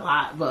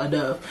lot, but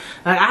enough.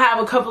 Like, I have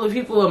a couple of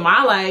people in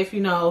my life, you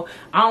know,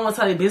 I don't want to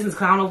tell their business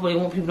because I don't know if they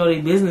want people to know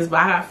their business, but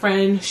I got a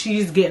friend,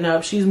 she's getting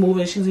up, she's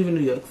moving, she's leaving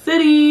New York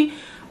City,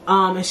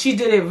 and she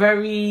did it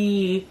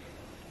very,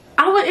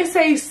 I wouldn't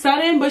say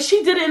sudden, but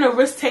she did it in a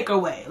risk taker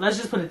way. Let's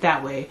just put it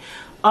that way.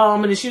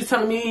 And then she was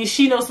telling me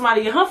she knows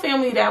somebody in her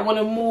family that want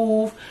to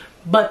move,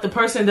 but the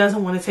person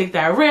doesn't want to take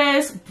that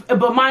risk.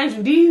 But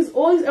mind you,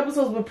 all these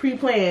episodes were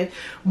pre-planned,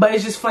 but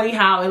it's just funny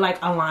how it like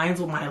aligns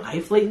with my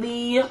life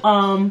lately.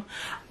 I'm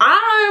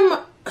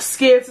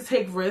scared to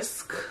take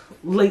risk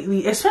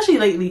lately, especially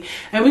lately,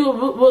 and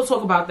we'll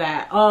talk about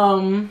that.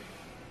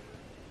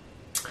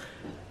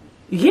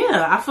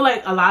 Yeah, I feel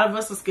like a lot of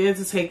us are scared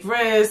to take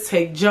risks,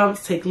 take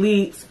jumps, take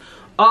leaps,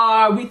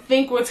 or we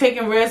think we're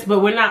taking risks, but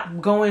we're not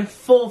going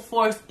full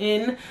force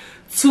in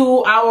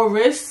to our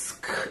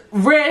risk.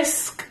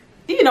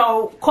 You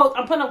know, quote,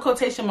 I'm putting up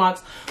quotation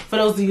marks for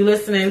those of you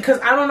listening, because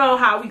I don't know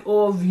how we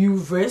all view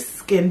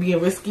risk and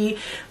being risky,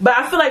 but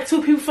I feel like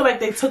two people feel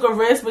like they took a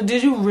risk, but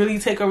did you really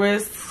take a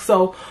risk?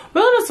 So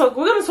we're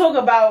gonna talk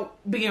about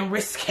being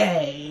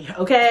risky,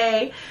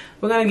 okay?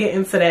 We're gonna get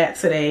into that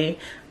today.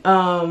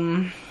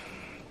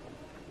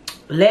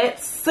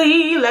 Let's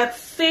see.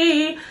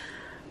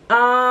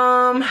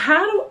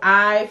 How do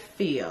I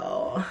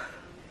feel?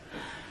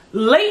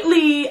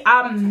 Lately,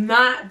 I'm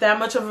not that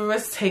much of a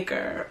risk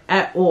taker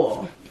at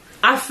all.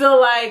 I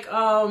feel like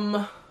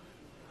I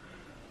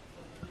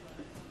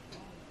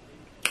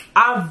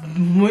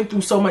went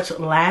through so much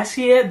last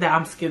year that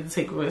I'm scared to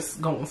take risks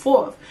going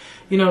forth.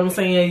 You know what I'm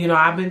saying? You know,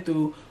 I've been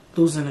through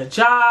losing a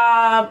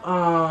job.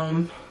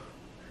 I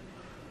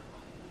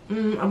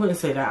wouldn't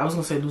say that. I was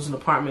gonna say losing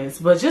apartments,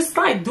 but just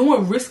like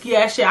doing risky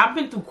ass shit. I've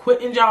been through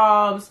quitting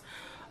jobs,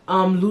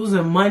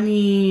 losing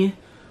money,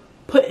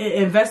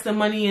 investing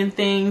money in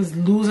things,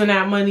 losing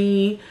that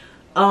money,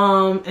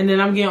 and then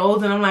I'm getting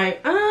older and I'm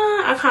like,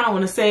 I kind of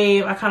want to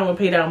save, I kind of want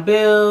to pay down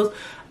bills,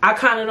 I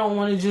kind of don't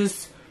want to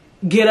just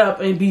get up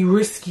and be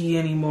risky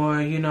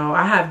anymore. You know,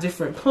 I have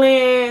different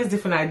plans,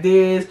 different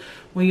ideas.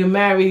 When you're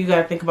married, you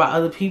got to think about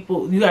other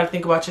people, you got to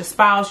think about your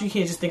spouse, you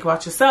can't just think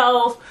about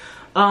yourself.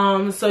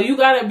 So you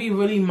got to be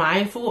really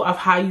mindful of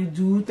how you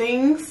do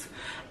things.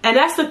 And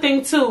that's the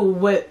thing too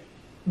with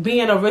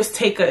being a risk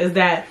taker, is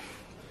that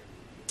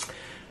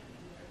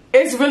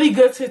it's really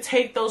good to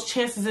take those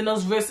chances and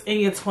those risks in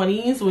your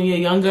 20s when you're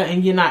younger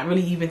and you're not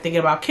really even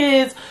thinking about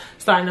kids,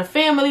 starting a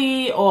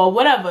family or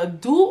whatever.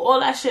 Do all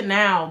that shit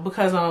now,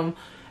 because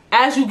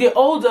as you get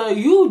older,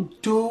 you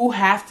do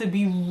have to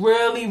be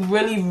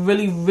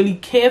really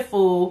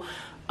careful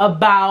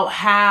about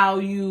how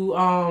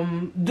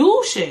you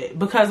do shit,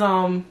 because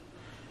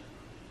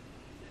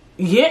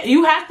yeah,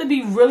 you have to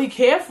be really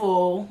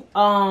careful.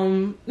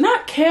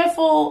 Not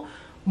careful,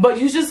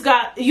 but you just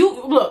got,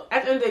 look,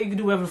 at the end of the day, you can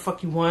do whatever the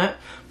fuck you want.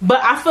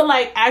 But I feel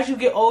like as you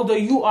get older,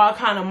 you are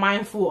kind of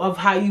mindful of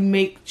how you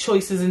make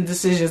choices and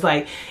decisions.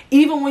 Like,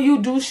 even when you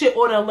do shit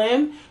on a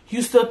limb,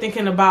 you still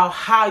thinking about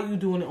how you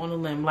doing it on a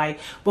limb. Like,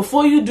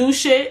 before you do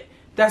shit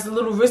that's a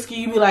little risky,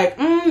 you be like,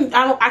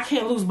 I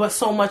can't lose but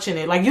so much in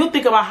it. Like, you'll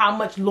think about how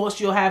much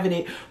loss you'll have in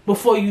it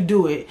before you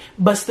do it,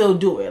 but still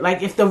do it.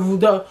 Like, if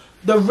the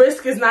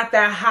risk is not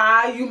that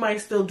high, you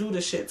might still do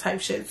the shit type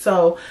shit.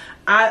 So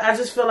I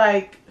just feel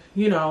like,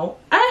 you know,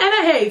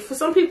 and hey, for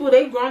some people,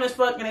 they grown as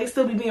fuck and they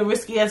still be being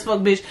risky as fuck,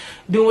 bitch,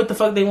 doing what the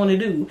fuck they want to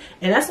do,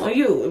 and that's on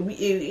you.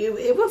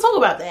 We'll talk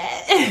about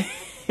that.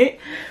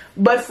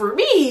 But for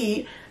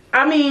me,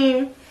 I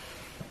mean,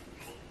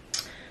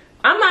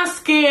 I'm not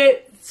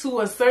scared to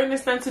a certain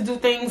extent to do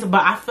things,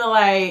 but I feel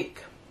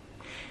like,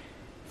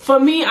 for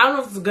me, I don't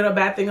know if it's a good or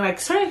bad thing,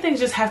 like, certain things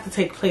just have to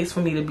take place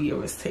for me to be a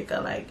risk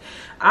taker. Like,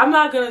 I'm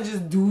not gonna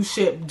just do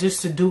shit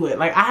just to do it.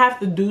 Like, I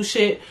have to do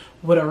shit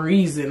with a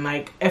reason.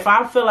 Like, if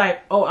I feel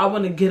like, oh, I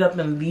want to get up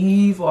and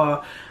leave,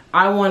 or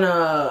I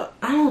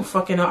don't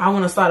fucking know, I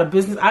want to start a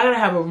business, I gotta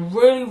have a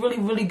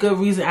really good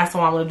reason as to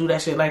why I want to do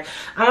that shit. Like,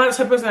 I'm not the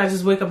type of person that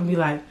just wake up and be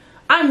like,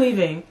 I'm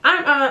leaving.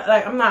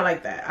 I'm not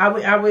like that.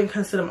 I wouldn't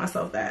consider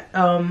myself that.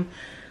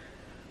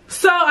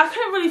 So I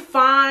couldn't really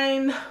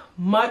find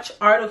much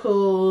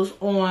articles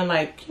on,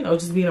 like, you know,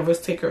 just being a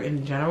risk taker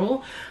in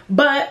general.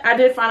 But I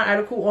did find an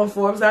article on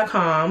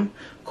Forbes.com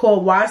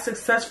called Why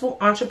Successful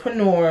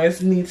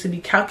Entrepreneurs Need to Be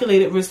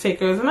Calculated Risk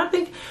Takers. And I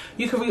think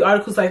you can read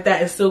articles like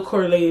that and still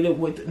correlate it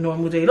with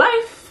normal day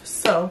life.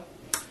 So,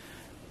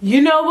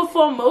 you know,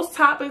 before most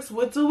topics,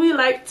 what do we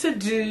like to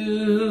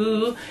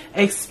do?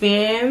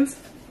 Expand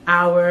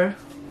our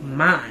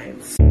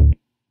minds.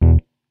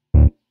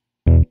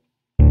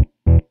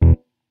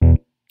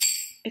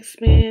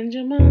 Expand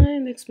your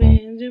mind,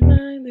 expand your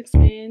mind,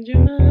 expand your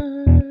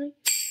mind.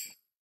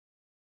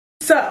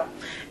 So,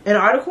 an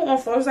article on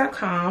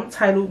Forbes.com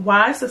titled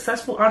Why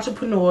Successful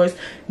Entrepreneurs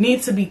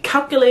Need to Be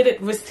Calculated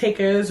Risk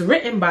Takers,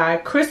 written by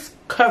Chris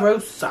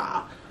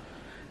Carosa,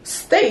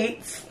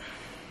 states,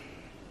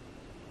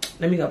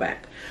 let me go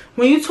back.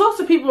 When you talk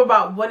to people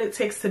about what it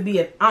takes to be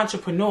an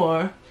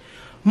entrepreneur,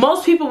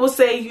 most people will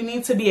say you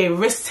need to be a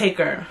risk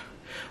taker.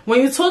 When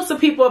you talk to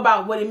people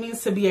about what it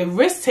means to be a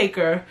risk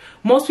taker,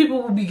 most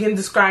people will begin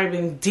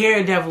describing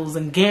daredevils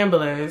and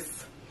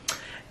gamblers.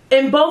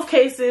 In both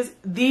cases,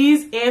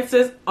 these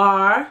answers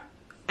are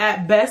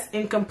at best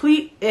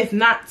incomplete, if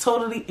not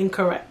totally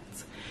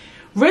incorrect.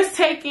 Risk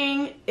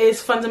taking is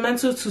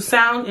fundamental to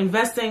sound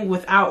investing.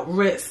 Without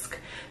risk,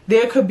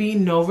 there could be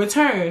no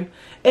return.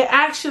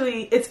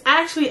 It's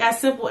actually as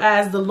simple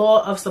as the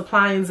law of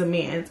supply and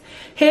demand.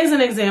 Here's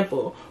an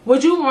example.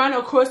 Would you run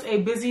across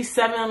a busy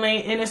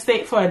 7-lane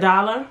interstate for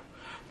 $1?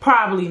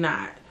 Probably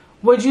not.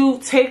 Would you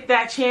take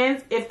that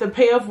chance if the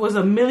payoff was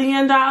 $1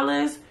 million?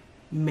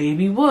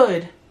 Maybe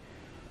would.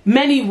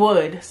 Many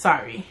would,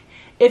 sorry.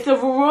 If the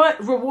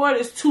reward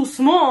is too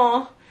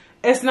small,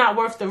 it's not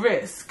worth the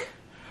risk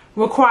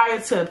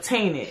required to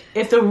obtain it.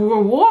 If the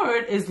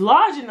reward is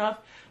large enough,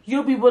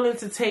 you'll be willing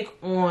to take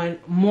on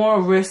more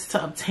risk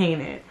to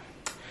obtain it.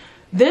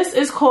 This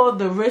is called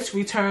the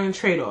risk-return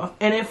trade-off,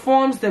 and it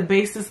forms the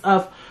basis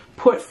of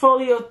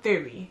portfolio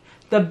theory,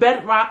 the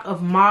bedrock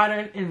of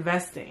modern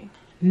investing.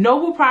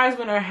 Nobel Prize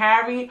winner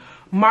Harry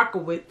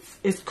Markowitz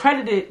is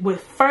credited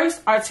with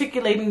first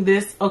articulating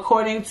this.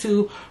 According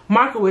to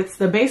Markowitz,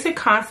 the basic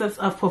concepts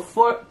of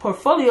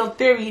portfolio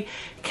theory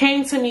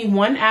came to me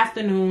one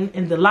afternoon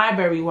in the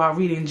library while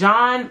reading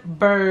John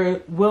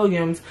Bird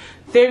Williams'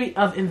 Theory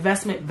of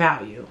Investment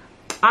Value.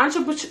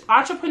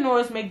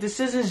 Entrepreneurs make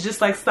decisions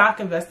just like stock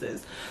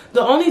investors.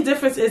 The only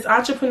difference is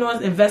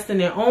entrepreneurs invest in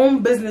their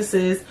own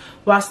businesses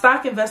while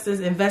stock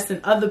investors invest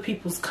in other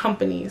people's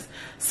companies.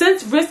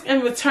 Since risk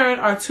and return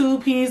are two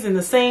peas in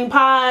the same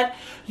pod,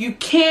 you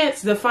can't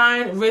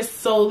define risk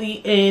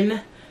solely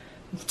in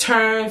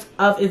terms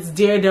of its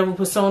daredevil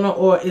persona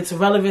or its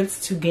relevance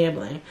to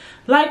gambling.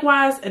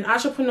 Likewise, an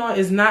entrepreneur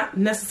is not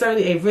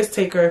necessarily a risk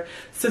taker.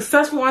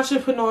 Successful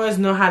entrepreneurs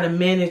know how to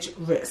manage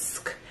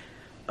risk.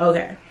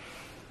 Okay.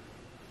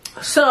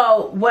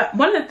 So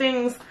one of the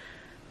things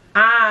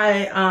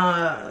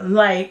I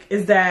like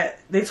is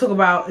that they talk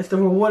about if the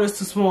reward is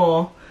too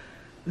small,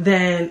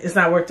 then it's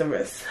not worth the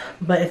risk.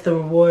 But if the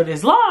reward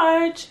is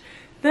large,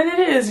 then it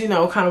is, you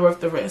know, kind of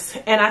worth the risk.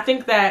 And I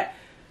think that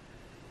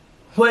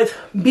with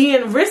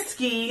being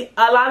risky,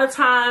 a lot of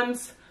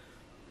times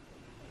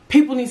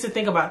people need to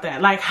think about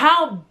that. Like,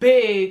 how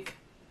big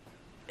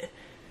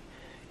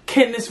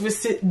can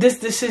this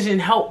decision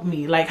help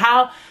me? Like,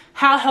 how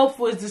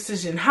helpful is this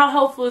decision? How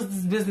helpful is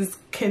this business?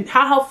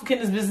 How helpful can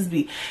this business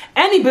be?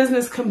 Any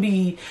business can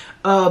be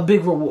a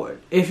big reward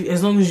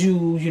as long as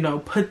you know,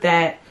 put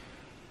that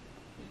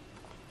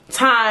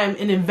time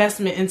and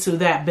investment into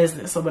that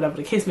business or whatever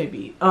the case may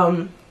be.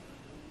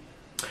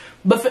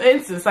 But for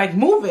instance, like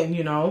moving,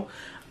 you know,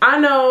 I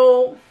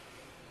know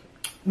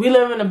we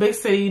live in a big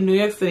city, New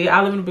York City.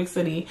 I live in a big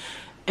city,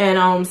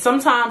 and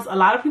sometimes a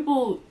lot of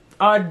people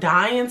are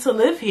dying to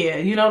live here.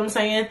 You know what I'm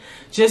saying?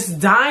 Just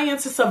dying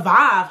to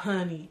survive,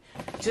 honey.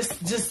 Just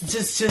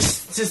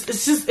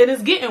it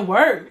is getting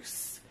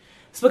worse.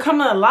 It's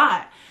becoming a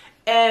lot.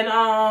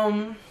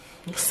 And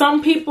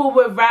some people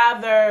would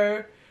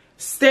rather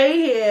stay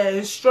here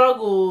and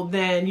struggle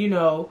than, you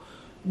know,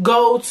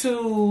 go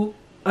to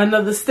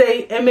another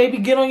state and maybe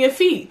get on your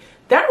feet.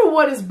 That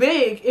reward is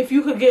big if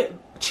you could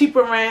get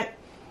cheaper rent,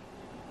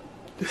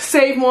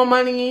 save more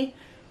money,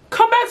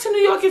 come back to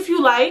New York if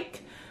you like.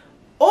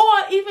 Or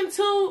even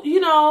to, you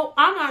know,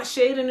 I'm not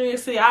shading New York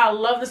City. I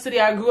love the city.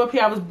 I grew up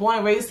here. I was born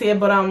and raised here.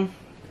 But even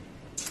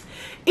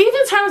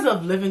in terms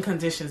of living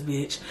conditions,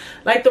 bitch,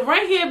 like the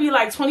rent here be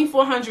like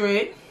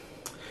 $2,400,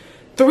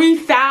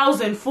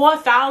 $3,000,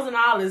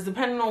 $4,000,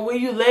 depending on where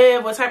you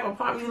live, what type of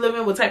apartment you live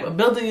in, what type of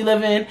building you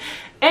live in,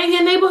 and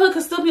your neighborhood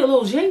could still be a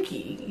little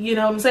janky. You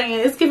know what I'm saying?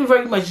 It's getting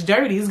very much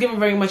dirty. It's getting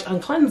very much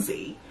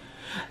uncleansy.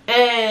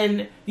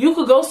 And you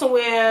could go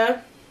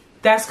somewhere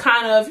that's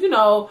kind of, you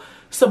know,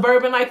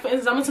 suburban. Like, for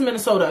instance, I went to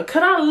Minnesota.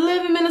 Could I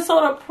live in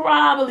Minnesota?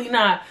 Probably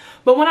not.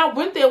 But when I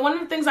went there, one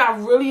of the things I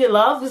really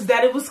loved was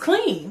that it was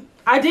clean.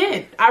 I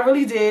did. I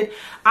really did.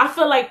 I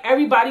feel like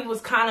everybody was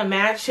kind of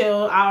mad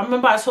chill. I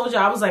remember I told you,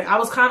 I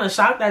was kind of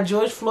shocked that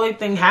George Floyd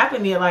thing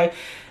happened here. Like,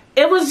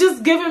 it was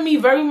just giving me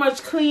very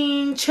much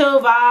clean, chill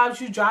vibes.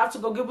 You drive to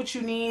go get what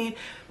you need.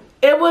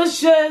 It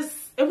was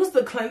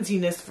the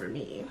cleanliness for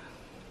me.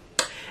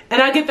 And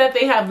I get that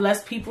they have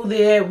less people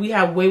there. We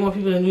have way more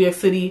people in New York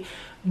City.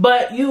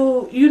 But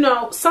you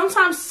know,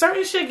 sometimes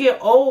certain shit get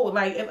old.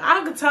 Like, if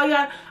I could tell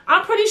y'all,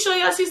 I'm pretty sure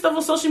y'all see stuff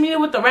on social media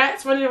with the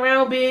rats running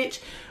around, bitch.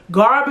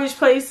 Garbage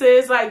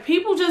places. Like,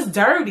 people just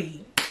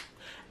dirty.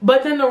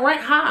 But then the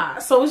rent high.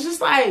 So it's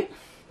just like,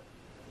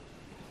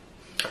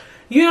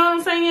 you know what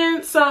I'm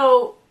saying?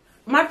 So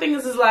my thing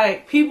is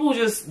like, people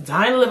just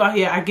dying to live out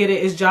here. I get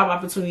it. It's job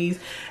opportunities.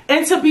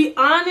 And to be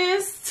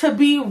honest, to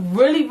be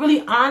really,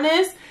 really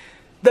honest,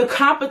 the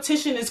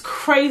competition is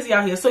crazy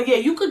out here. So yeah,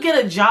 you could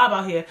get a job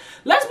out here.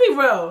 Let's be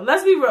real.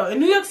 Let's be real. In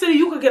New York City,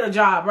 you could get a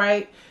job,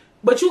 right?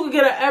 But you could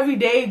get an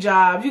everyday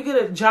job. You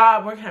get a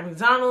job working at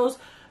McDonald's.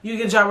 You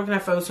get a job working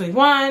at Forever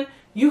 21.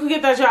 You could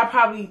get that job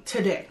probably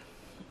today.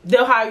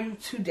 They'll hire you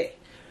today.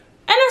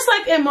 And it's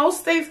like in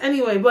most states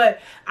anyway. But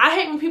I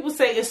hate when people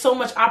say it's so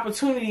much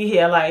opportunity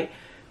here. Like,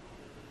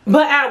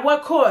 but at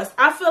what cost?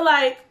 I feel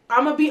like,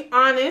 I'm going to be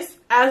honest,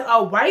 as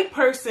a white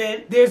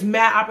person, there's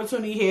mad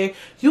opportunity here.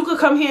 You could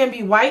come here and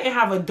be white and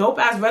have a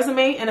dope-ass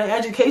resume and an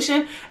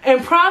education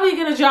and probably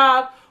get a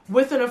job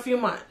within a few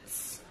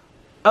months.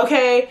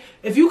 Okay?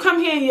 If you come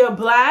here and you're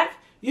black,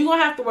 you're going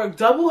to have to work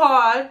double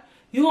hard.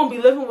 You're going to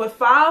be living with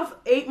 5,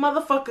 8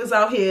 motherfuckers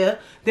out here.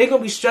 They're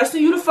going to be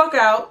stressing you the fuck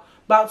out.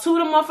 About 2 of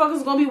them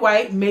motherfuckers are going to be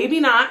white. Maybe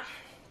not.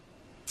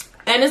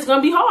 And it's going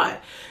to be hard.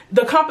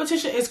 The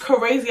competition is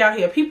crazy out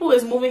here. People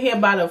is moving here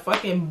by the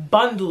fucking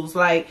bundles.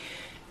 Like,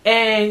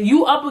 and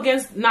you up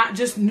against not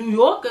just New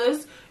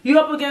Yorkers. You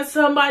up against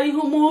somebody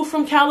who moved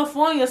from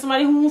California.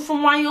 Somebody who moved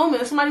from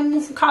Wyoming. Somebody who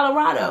moved from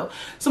Colorado.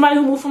 Somebody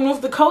who moved from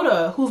North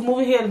Dakota. Who's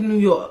moving here to New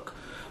York.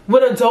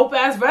 With a dope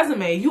ass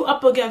resume. You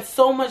up against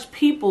so much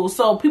people.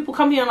 So people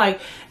come here and like,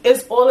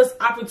 it's all this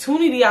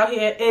opportunity out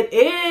here. It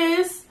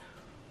is.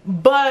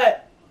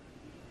 But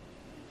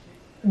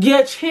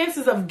your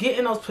chances of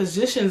getting those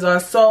positions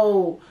are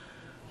so...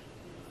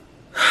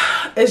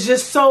 It's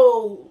just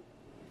so,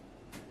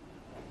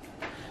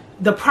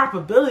 the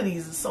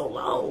probabilities are so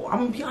low. I'm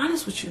gonna be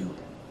honest with you.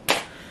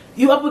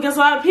 You up against a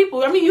lot of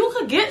people. I mean, you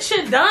could get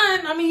shit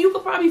done. I mean, you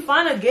could probably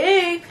find a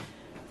gig,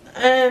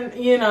 and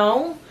you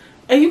know,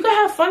 and you can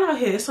have fun out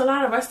here. It's a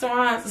lot of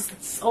restaurants.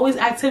 It's always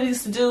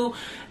activities to do.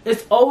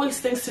 It's always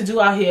things to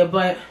do out here.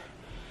 But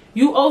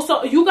you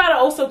gotta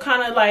also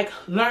kind of like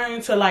learn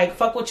to like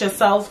fuck with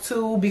yourself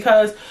too,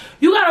 because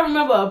you gotta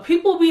remember,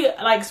 people be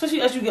like,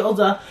 especially as you get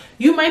older,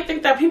 you might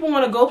think that people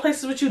want to go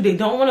places with you. They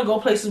don't want to go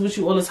places with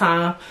you all the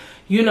time.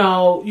 You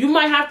know, you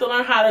might have to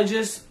learn how to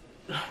just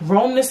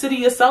roam the city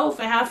yourself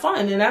and have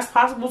fun, and that's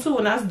possible too,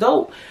 and that's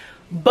dope.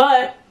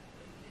 But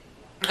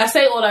I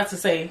say all that to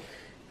say,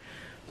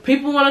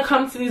 people want to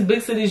come to these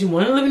big cities. You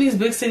want to live in these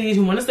big cities.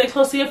 You want to stay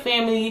close to your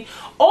family.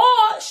 Or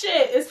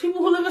shit, it's people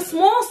who live in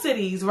small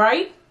cities,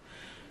 right?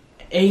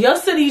 And your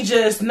city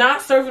just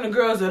not serving the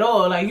girls at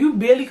all. Like, you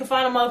barely can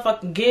find a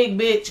motherfucking gig,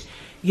 bitch.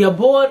 You're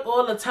bored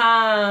all the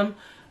time.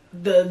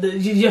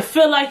 You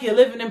feel like you're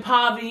living in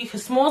poverty.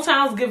 Because small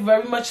towns give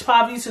very much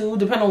poverty too,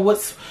 depending on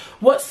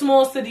what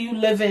small city you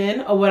live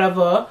in or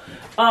whatever.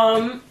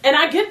 And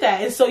I get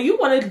that. And so you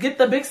want to get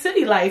the big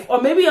city life, or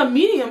maybe a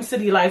medium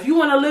city life. You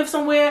want to live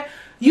somewhere.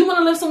 You want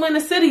to live somewhere in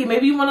the city.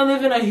 Maybe you want to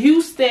live in a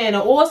Houston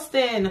or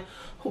Austin.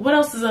 What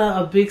else is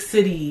a big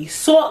city?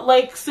 Salt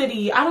Lake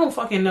City. I don't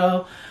fucking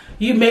know.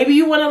 Maybe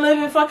you want to live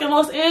in fucking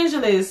Los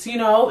Angeles, you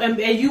know, and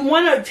you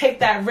want to take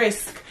that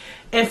risk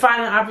and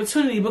find an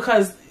opportunity,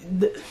 because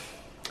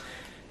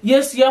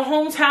yes, your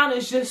hometown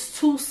is just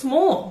too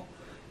small.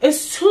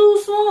 It's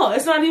too small.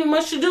 It's not even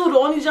much to do. The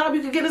only job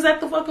you can get is at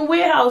the fucking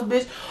warehouse,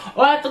 bitch,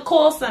 or at the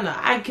call center.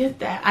 I get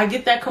that. I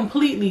get that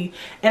completely.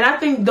 And I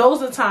think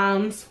those are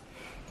times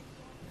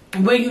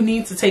where you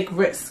need to take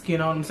risk, you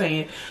know what I'm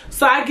saying?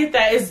 So I get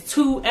that. It's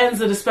two ends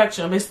of the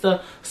spectrum. It's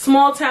the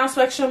small town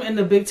spectrum and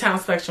the big town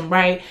spectrum,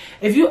 right?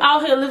 If you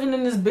out here living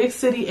in this big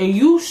city and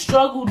you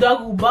struggle,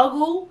 Duggle,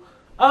 Buggle,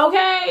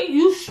 okay?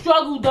 You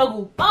struggle,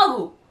 Duggle,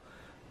 Buggle,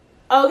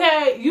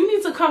 okay? You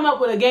need to come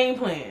up with a game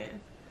plan.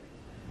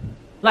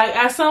 Like,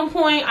 at some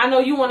point, I know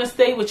you want to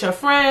stay with your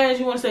friends,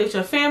 you want to stay with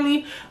your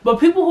family, but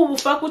people who will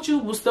fuck with you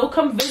will still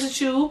come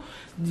visit you.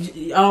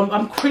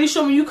 I'm pretty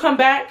sure when you come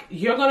back,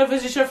 you're going to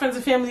visit your friends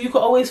and family. You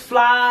can always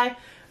fly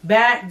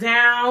back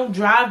down,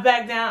 drive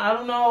back down. I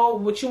don't know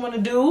what you want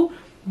to do,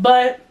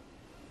 but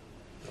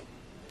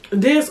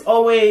there's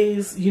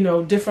always, you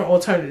know, different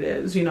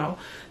alternatives, you know.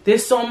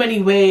 There's so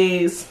many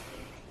ways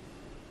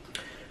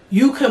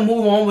you can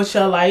move on with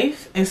your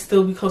life and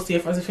still be close to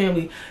your friends and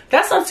family.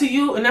 That's up to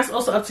you, and that's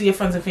also up to your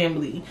friends and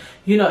family,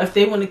 you know, if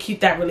they want to keep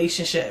that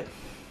relationship.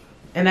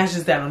 And that's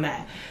just that on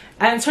that.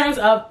 And in terms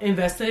of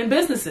investing in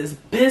businesses,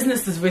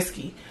 business is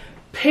risky,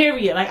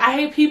 period. Like, I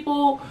hate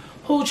people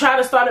who try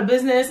to start a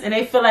business and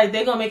they feel like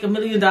they're gonna make $1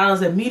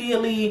 million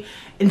immediately,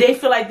 and they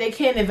feel like they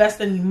can't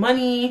invest any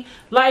money.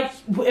 Like,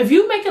 if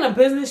you're making a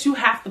business, you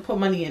have to put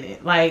money in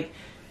it. Like,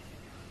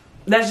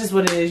 that's just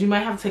what it is. You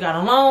might have to take out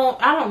a loan,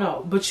 I don't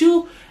know, but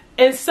you,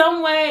 in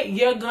some way,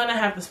 you're gonna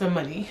have to spend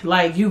money.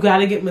 Like, you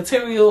gotta get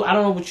material. I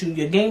don't know what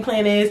your game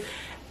plan is.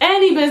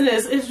 Any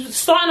business, if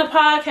starting a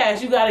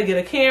podcast, you gotta get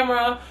a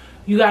camera,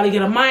 you gotta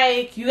get a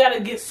mic, you gotta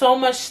get so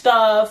much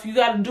stuff, you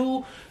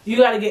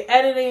gotta get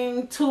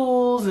editing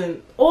tools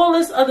and all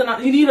this other.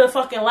 You need a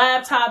fucking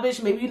laptop,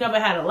 bitch. Maybe you never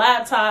had a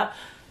laptop.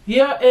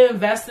 You're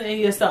investing in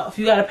yourself.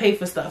 You gotta pay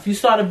for stuff. You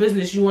start a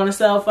business, you wanna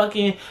sell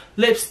fucking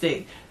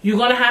lipstick. You're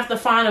gonna have to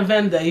find a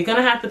vendor. You're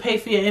gonna have to pay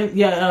for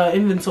your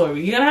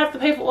inventory. You're gonna have to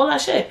pay for all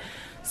that shit.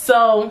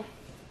 So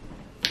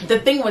the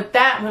thing with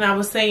that, when I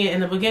was saying in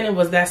the beginning,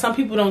 was that some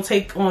people don't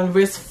take on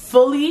risk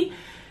fully.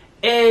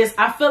 Is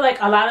I feel like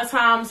a lot of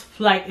times,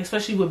 like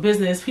especially with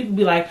business, people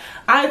be like,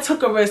 I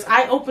took a risk,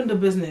 I opened a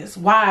business.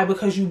 Why?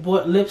 Because you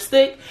bought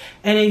lipstick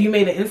and then you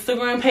made an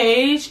Instagram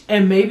page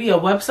and maybe a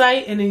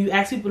website, and then you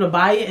asked people to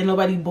buy it and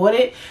nobody bought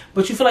it,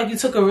 but you feel like you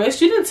took a risk.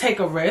 You didn't take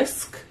a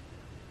risk.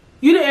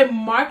 You didn't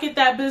market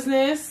that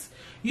business.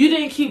 You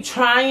didn't keep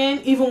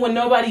trying even when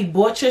nobody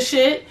bought your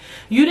shit.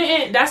 You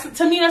didn't,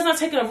 to me, that's not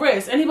taking a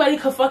risk. Anybody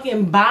could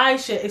fucking buy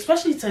shit,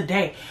 especially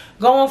today.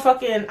 Go on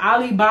fucking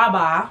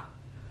Alibaba,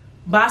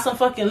 buy some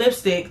fucking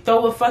lipstick,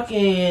 throw a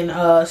fucking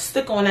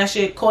stick on that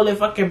shit, call it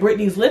fucking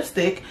Britney's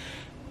lipstick,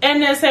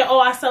 and then say, oh,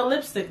 I sell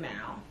lipstick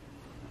now.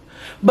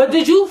 But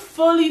did you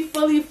fully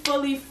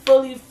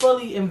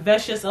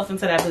invest yourself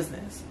into that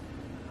business?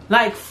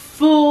 Like,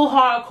 full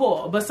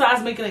hardcore,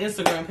 besides making an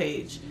Instagram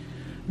page?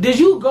 Did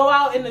you go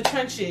out in the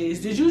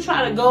trenches? Did you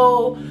try to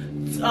go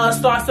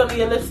start selling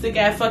your lipstick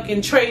at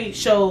fucking trade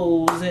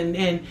shows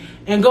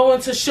and go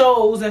into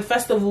shows and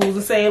festivals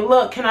and say,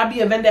 look, can I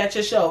be a vendor at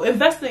your show?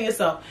 Invest in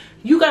yourself.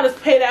 You got to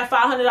pay that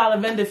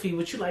 $500 vendor fee,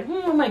 but you like,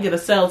 I might get a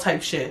sale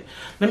type shit.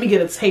 Let me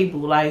get a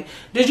table. Like,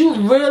 did you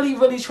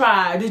really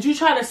try? Did you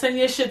try to send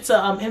your shit to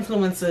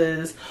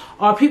influencers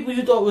or people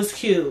you thought was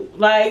cute?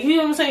 Like, you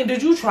know what I'm saying?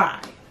 Did you try?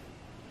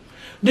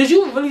 Did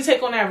you really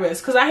take on that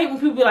risk? Because I hate when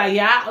people be like,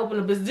 yeah, I opened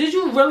a business. Did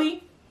you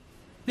really?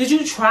 Did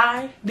you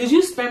try? Did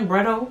you spend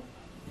breado?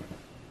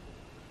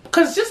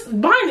 Because just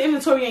buying the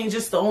inventory ain't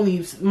just the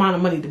only amount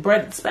of money the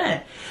bread to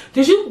spend.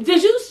 Did you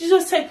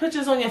just take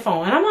pictures on your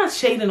phone? And I'm not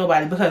shading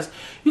nobody, because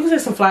you can take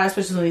some flash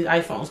pictures on these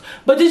iPhones.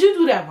 But did you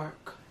do that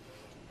work?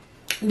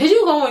 Did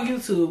you go on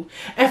YouTube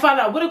and find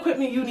out what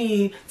equipment you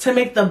need to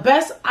make the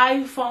best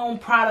iPhone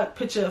product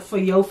picture for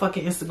your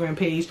fucking Instagram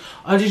page?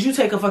 Or did you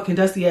take a fucking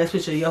dusty ass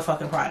picture of your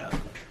fucking product?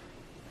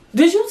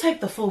 Did you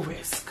take the full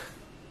risk?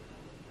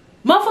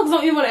 Motherfuckers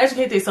don't even want to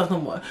educate themselves no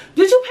more.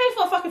 Did you pay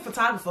for a fucking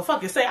photographer?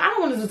 Fucking say, I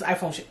don't want to do this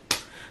iPhone shit.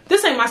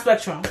 This ain't my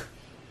spectrum.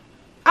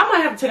 I might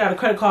have to take out a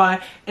credit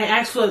card and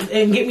ask for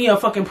and get me a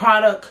fucking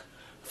product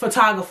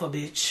photographer,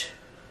 bitch.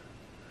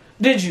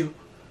 Did you?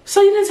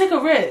 So you didn't take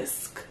a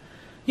risk.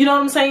 You know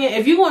what I'm saying?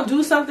 If you want to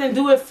do something,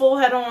 do it full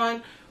head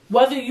on.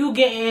 Whether you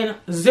getting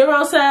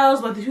 0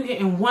 sales, whether you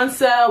getting 1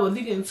 sale, whether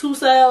you getting 2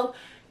 sales,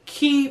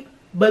 keep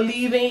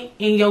believing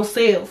in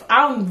yourself.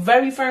 I'm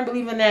very firm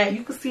believing that.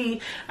 You can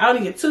see I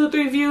only get 2 or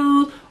 3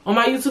 views on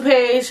my YouTube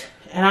page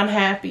and I'm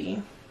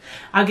happy.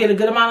 I get a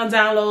good amount of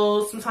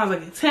downloads. Sometimes I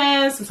get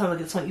 10, sometimes I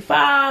get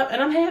 25,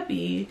 and I'm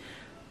happy.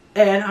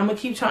 And I'm gonna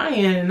keep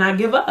trying and not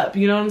give up.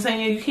 You know what I'm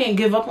saying? You can't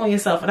give up on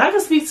yourself. And I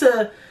can speak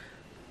to,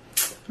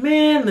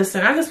 man,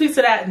 listen, I can speak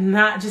to that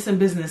not just in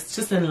business,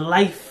 just in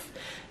life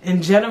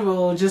in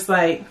general. Just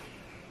like,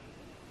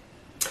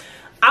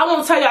 I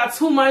won't tell y'all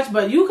too much,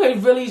 but you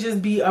could really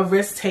just be a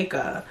risk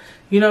taker.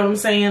 You know what I'm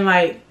saying?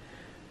 Like,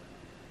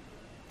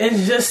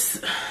 it's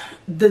just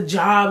the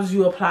jobs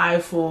you apply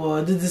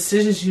for, the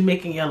decisions you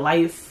make in your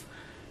life.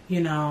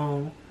 You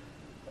know,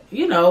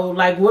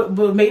 like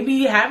but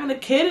maybe having a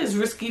kid is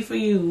risky for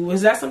you.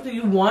 Is that something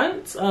you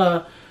want?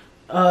 Starting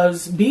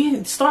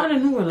a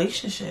new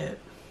relationship,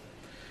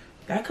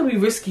 that could be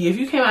risky. If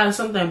you came out of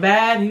something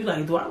bad and you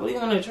like, do I really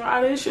want to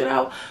try this shit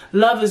out?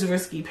 Love is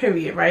risky,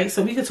 period, right?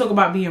 So we could talk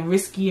about being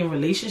risky in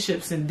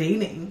relationships and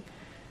dating.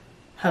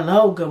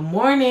 Hello, good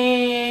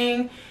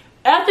morning.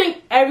 I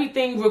think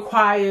everything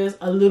requires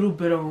a little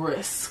bit of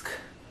risk.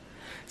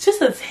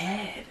 Just a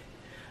tad.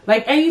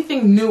 Like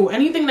anything new,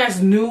 anything that's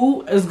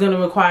new is going to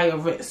require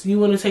risk. You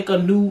want to take a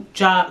new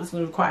job, it's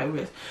going to require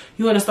risk.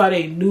 You want to start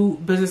a new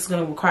business, it's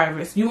going to require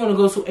risk. You want to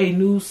go to a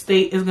new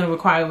state, it's going to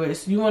require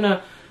risk. You want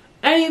to,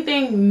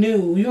 anything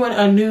new, you want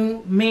a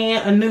new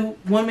man, a new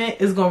woman,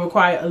 is going to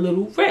require a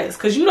little risk.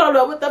 Because you don't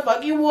know what the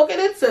fuck you're walking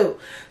into.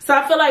 So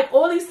I feel like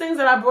all these things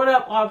that I brought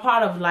up are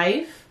part of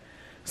life.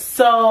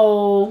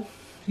 So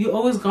you're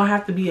always going to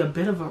have to be a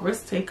bit of a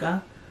risk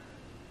taker.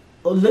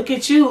 Oh, look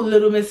at you,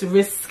 little Miss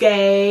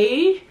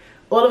Risque.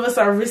 All of us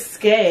are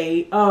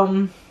risque.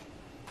 In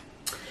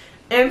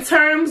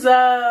terms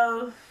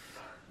of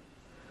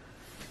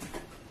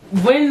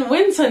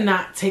when to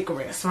not take a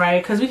risk,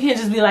 right? Because we can't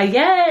just be like,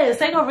 yes,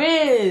 take a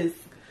risk.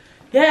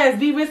 Yes,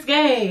 be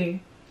risque.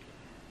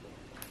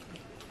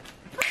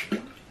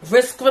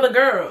 risk for the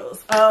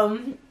girls.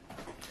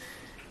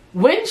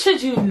 When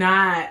should you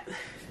not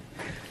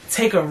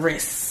take a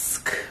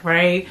risk,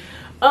 right?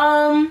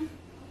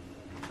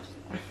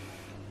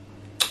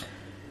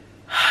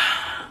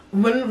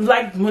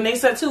 When they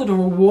said too, the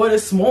reward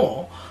is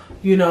small,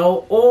 you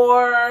know,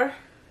 or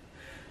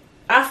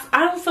I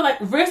don't feel like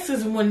risk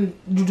is when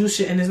you do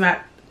shit and it's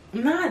not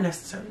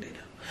necessarily though.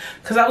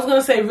 Because I was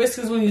gonna say risk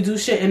is when you do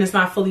shit and it's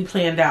not fully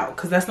planned out,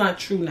 because that's not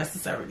true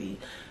necessarily.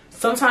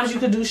 Sometimes you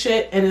could do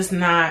shit and it's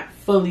not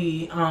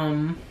fully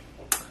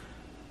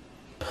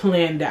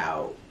planned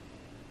out.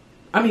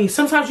 I mean,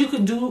 sometimes you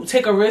could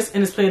take a risk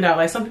and it's planned out.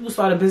 Like some people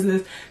start a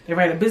business, they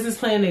write a business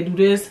plan, they do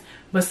this,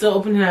 but still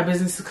opening that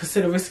business is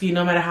considered risky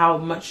no matter how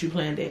much you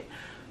planned it.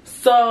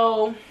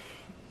 So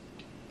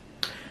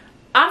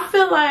I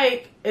feel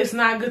like it's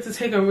not good to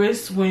take a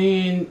risk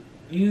when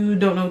you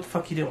don't know what the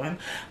fuck you're doing.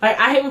 Like,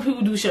 I hate when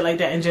people do shit like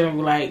that in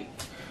general. Like,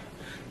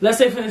 let's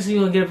say for instance you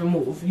gonna get up and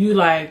move. You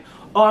like,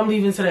 oh, I'm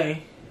leaving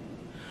today.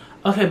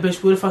 Okay,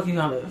 bitch, where the fuck you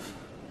gonna live?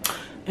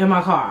 In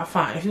my car.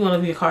 Fine. If you wanna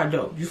live in your car,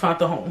 dope. You found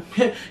the home.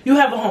 You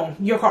have a home.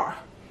 Your car.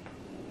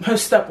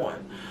 Step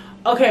one.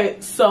 Okay,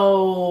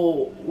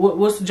 so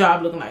what's the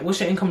job looking like? What's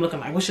your income looking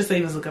like? What's your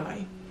savings looking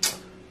like?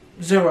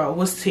 0.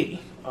 What's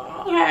T?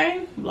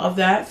 Okay, love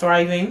that.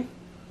 Thriving.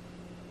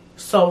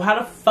 So how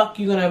the fuck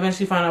you gonna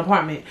eventually find an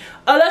apartment?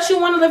 Unless you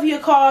want to live in your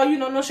car, you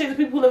know, no shade to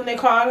people who live in their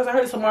car, because I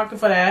heard it's a market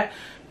for that.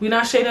 We're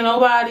not shading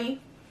nobody.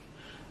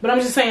 But I'm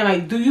just saying,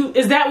 like,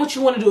 is that what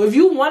you want to do? If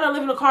you want to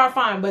live in a car,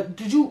 fine, but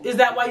is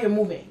that why you're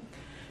moving?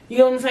 You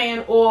know what I'm saying?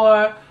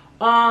 Or,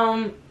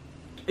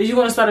 you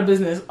want to start a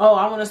business? Oh,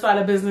 I want to start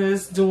a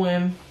business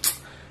doing,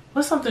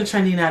 what's something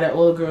trendy now that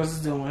all the girls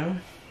is doing?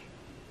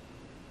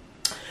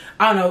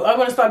 I don't know. I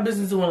want to start a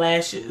business doing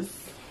lashes.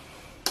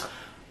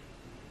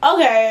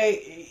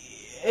 Okay,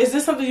 is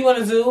this something you want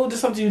to do? Is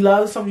this something you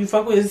love? Something you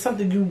fuck with? Is this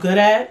something you good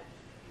at?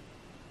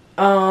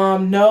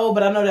 No,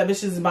 but I know that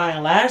bitch is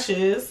buying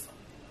lashes.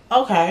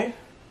 Okay,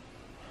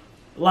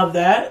 love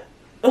that.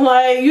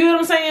 Like, you know what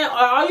I'm saying?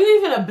 Are you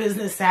even a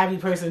business savvy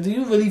person? Do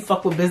you really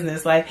fuck with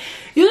business? Like,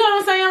 you know what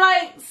I'm saying?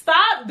 Like,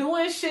 stop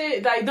doing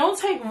shit. Like, don't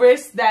take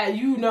risks that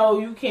you know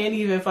you can't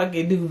even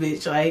fucking do,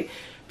 bitch. Like,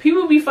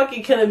 people be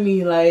fucking killing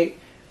me. Like,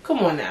 come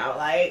on now.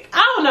 Like,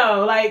 I don't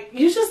know. Like,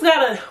 you just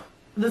gotta,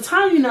 the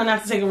time you know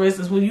not to take a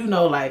risk is when you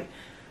know, like,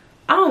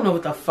 I don't know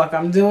what the fuck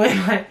I'm doing.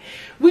 Like,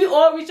 we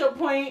all reach a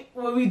point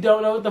where we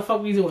don't know what the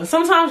fuck we doing.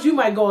 Sometimes you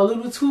might go a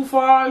little too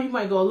far. You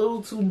might go a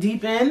little too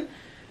deep in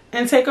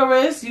and take a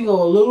risk. You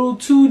go a little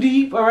too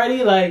deep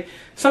already. Like,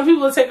 some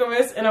people take a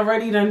risk and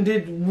already done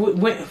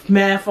went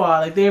mad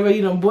far. Like, they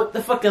already done bought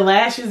the fucking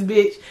lashes,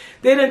 bitch.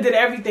 They done did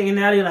everything, and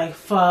now they're like,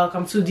 fuck,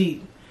 I'm too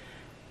deep.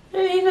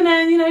 And even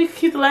then, you know, you can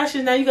keep the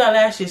lashes. Now you got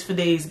lashes for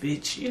days,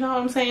 bitch. You know what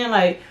I'm saying?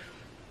 Like,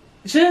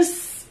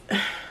 just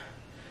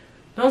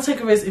don't take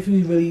a risk if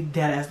you really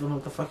dead ass don't know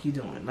what the fuck you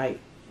doing. Like,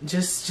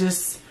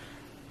 just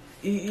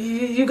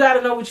you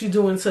gotta know what you're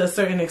doing to a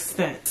certain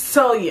extent.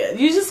 So yeah,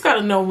 you just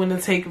gotta know when to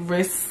take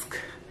risk.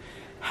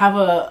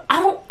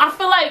 I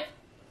feel like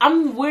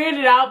I'm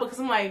weirded out because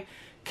I'm like,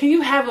 can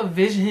you have a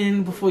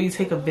vision before you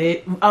take a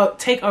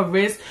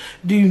risk?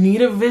 Do you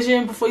need a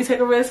vision before you take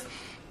a risk?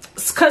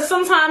 Because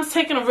sometimes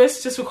taking a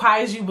risk just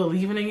requires you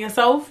believing in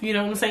yourself. You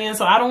know what I'm saying?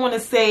 So I don't want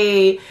to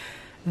say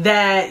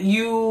that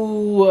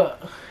you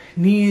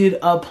need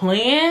a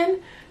plan,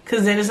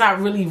 because then it's not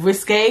really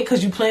risque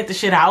because you planned the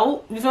shit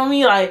out. You feel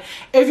me? Like,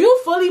 if you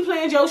fully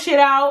planned your shit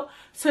out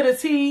to the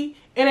T,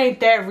 it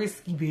ain't that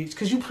risky, bitch,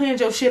 because you planned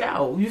your shit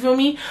out. You feel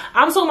me?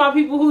 I'm talking about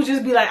people who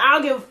just be like, I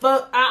don't give a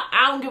fuck.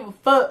 I don't give a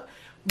fuck.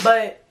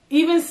 But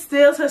even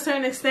still, to a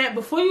certain extent,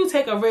 before you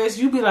take a risk,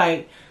 you be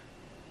like,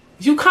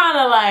 you kind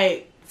of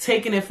like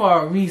taking it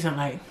for a reason.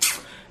 Like,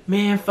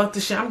 man, fuck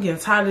this shit. I'm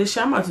getting tired of this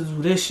shit. I'm about to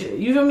do this shit.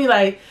 You feel me?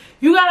 Like,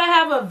 you gotta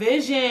have a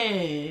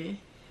vision.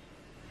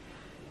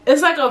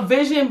 It's like a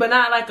vision, but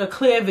not like a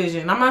clear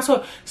vision. I'm not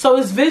so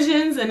it's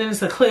visions and then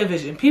it's a clear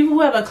vision. People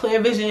who have a clear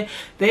vision,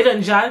 they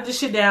done jotted the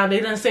shit down. They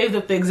done saved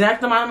up the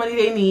exact amount of money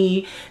they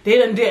need. They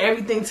done did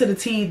everything to the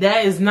T.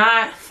 That is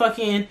not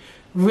fucking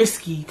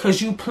risky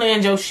because you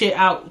planned your shit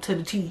out to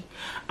the T.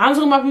 I'm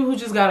talking about people who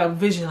just got a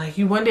vision. Like,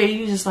 you one day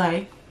you just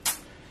like,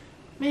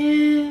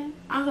 man,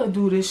 I could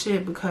do this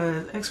shit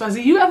because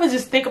XYZ. You ever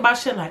just think about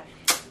shit like,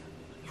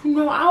 you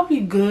know, I'll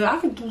be good. I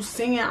could do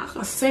singing. I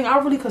could sing. I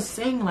really could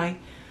sing. Like,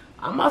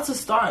 I'm about to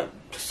start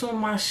pursuing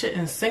my shit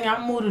and singing.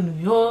 I moved to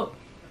New York.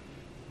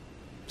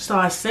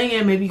 Start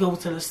singing. Maybe go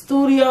to the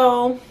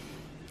studio.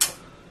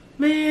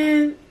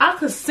 Man, I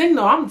could sing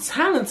though. I'm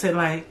talented.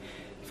 Like,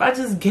 if I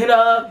just get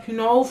up, you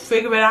know,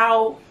 figure it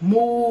out,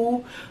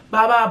 move,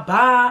 blah, blah,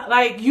 blah.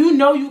 Like, you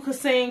know you could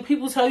sing.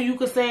 People tell you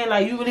could sing.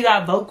 Like, you really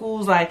got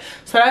vocals. Like,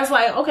 so that's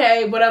like,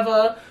 okay,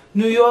 whatever.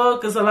 New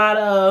York is a lot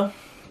of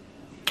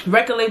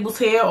record labels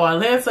here, or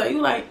Atlanta. You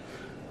like,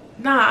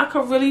 nah, I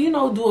could really, you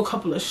know, do a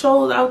couple of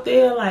shows out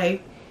there.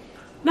 Like,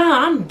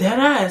 nah, I'm dead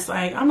ass.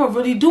 Like, I'm gonna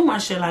really do my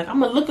shit. Like, I'm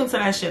gonna look into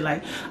that shit.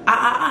 Like,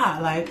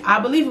 like, I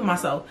believe in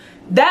myself.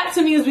 That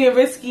to me is being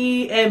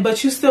risky,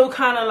 but you still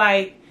kind of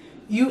like,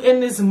 you in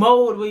this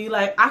mode where you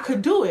like, I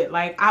could do it.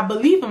 Like, I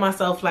believe in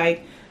myself.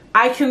 Like,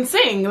 I can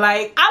sing.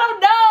 Like, I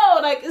don't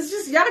know. Like, it's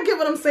just, y'all get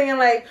what I'm saying?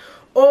 Like,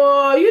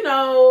 or, you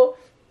know,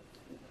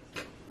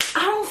 I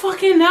don't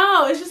fucking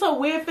know. It's just a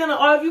weird feeling.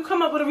 Or if you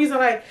come up with a reason,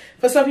 like,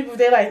 for some people,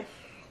 they're like,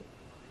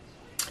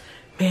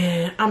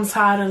 man, I'm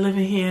tired of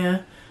living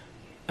here.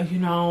 You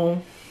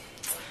know,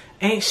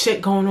 ain't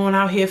shit going on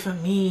out here for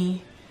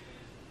me.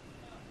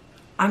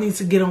 I need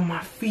to get on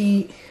my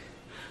feet.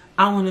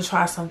 I want to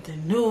try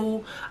something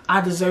new.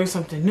 I deserve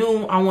something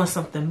new. I want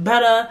something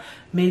better.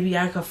 Maybe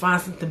I could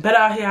find something better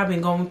out here. I've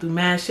been going through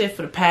mad shit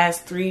for the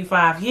past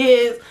 3-5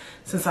 years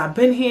since I've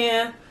been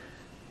here.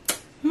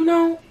 You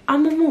know,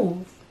 I'm gonna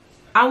move.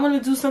 I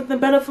want to do something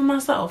better for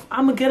myself.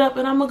 I'm gonna get up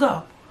and I'm gonna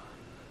go.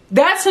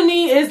 That to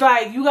me is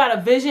like, you got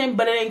a vision,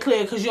 but it ain't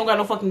clear because you don't got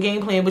no fucking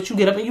game plan, but you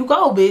get up and you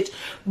go, bitch.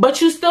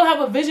 But you still have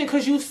a vision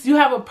because you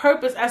have a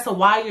purpose as to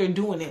why you're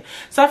doing it.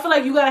 So I feel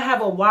like you got to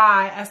have a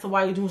why as to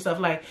why you're doing stuff.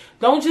 Like,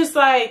 don't just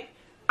like,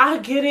 I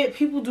get it.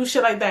 People do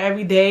shit like that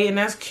every day, and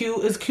that's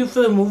cute. It's cute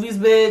for the movies,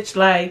 bitch.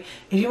 Like,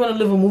 if you want to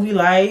live a movie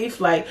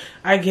life, like,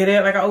 I get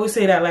it. Like, I always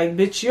say that, like,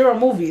 bitch, you're a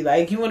movie.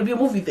 Like, you want to be a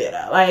movie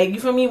theater. Like, you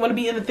feel me? You want to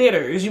be in the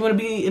theaters. You want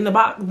to be in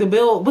the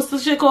bill. What's the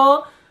shit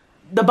called?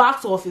 The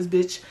box office,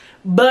 bitch.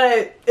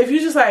 But if you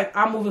just like,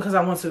 I'm moving because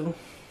I want to.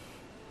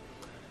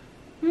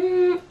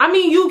 I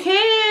mean, you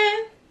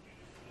can.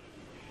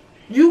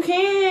 You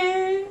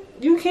can.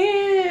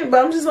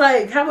 But I'm just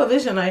like, have a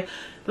vision.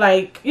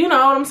 Like, you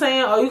know what I'm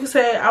saying? Or you can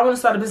say, I want to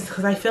start a business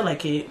because I feel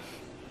like it.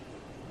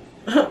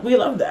 We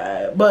love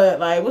that. But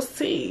like, what's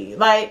the tea?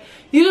 Like,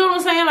 you know what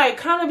I'm saying? Like,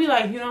 kind of be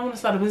like, you know, I want to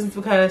start a business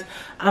because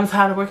I'm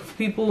tired of working for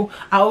people.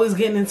 I always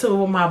getting into it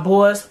with my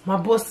boss. My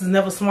boss is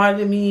never smarter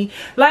than me.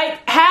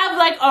 Like, have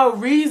like a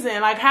reason.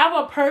 Like, have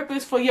a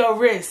purpose for your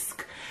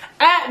risk.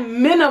 At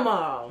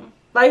minimum.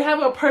 Like,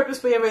 have a purpose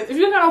for your risk. If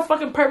you got no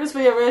fucking purpose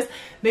for your risk,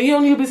 then you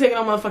don't need to be taking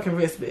no motherfucking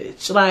risk,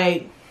 bitch.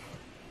 Like,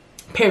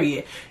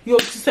 period. You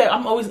just say,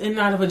 I'm always in and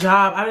out of a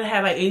job. I done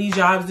had like 80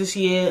 jobs this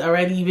year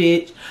already,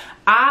 bitch.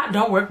 I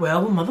don't work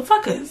well with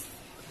motherfuckers.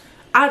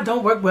 I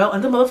don't work well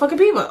under motherfucking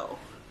people.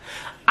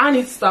 I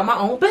need to start my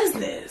own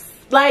business.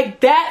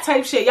 Like, that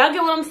type shit. Y'all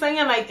get what I'm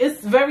saying? Like,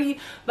 it's very,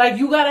 like,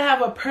 you gotta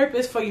have a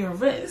purpose for your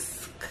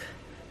risk.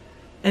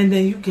 And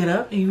then you get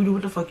up and you do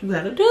what the fuck you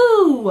gotta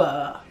do.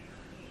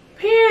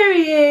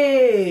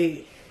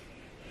 Period.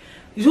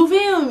 You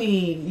feel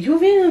me? You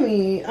feel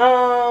me?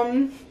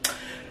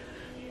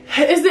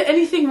 Is there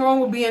anything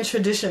wrong with being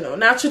traditional?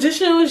 Now,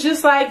 traditional is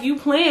just like, you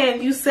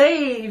plan, you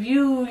save,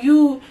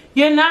 you're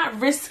not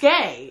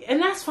risque,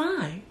 and that's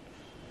fine.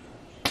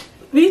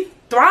 We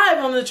thrive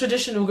on the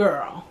traditional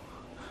girl.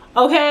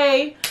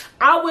 Okay?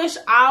 I wish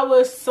I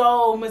was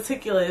so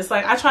meticulous.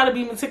 Like, I try to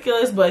be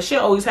meticulous, but shit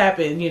always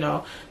happen, you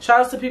know.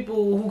 Shout out to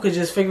people who could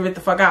just figure it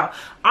the fuck out.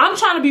 I'm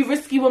trying to be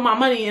risky with my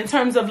money in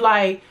terms of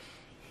like,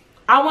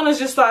 I want to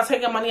just start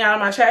taking money out of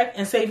my check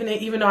and saving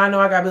it even though I know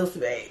I got bills to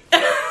pay.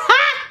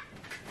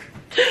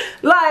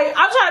 Like,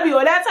 I'm trying to be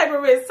on that type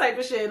of risk type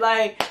of shit.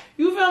 Like,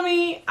 you feel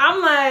me?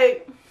 I'm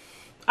like,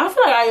 I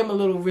feel like I am a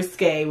little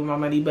risque with my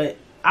money, but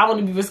I want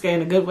to be risque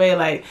in a good way.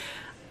 Like,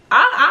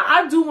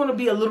 I do want to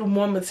be a little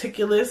more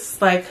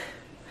meticulous. Like,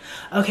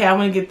 okay, I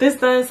want to get this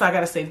done, so I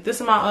got to save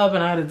this amount up,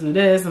 and I got to do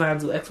this, and I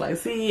got to do X, Y,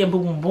 Z, and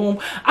boom, boom, boom.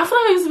 I feel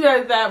like I used to be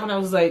like that when I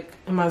was, like,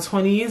 in my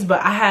 20s,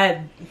 but I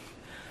had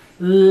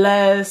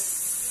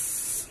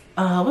less,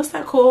 what's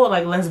that called?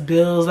 Like, less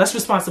bills, less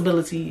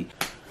responsibility.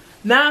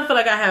 Now I feel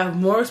like I have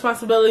more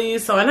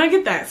responsibilities, so, and I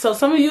get that. So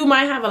some of you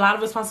might have a lot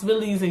of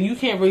responsibilities and you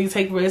can't really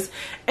take risks,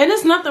 and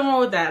there's nothing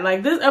wrong with that.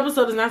 Like, this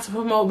episode is not to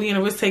promote being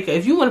a risk taker.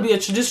 If you want to be a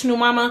traditional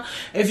mama,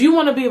 if you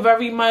want to be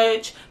very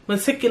much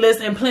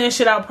meticulous and plan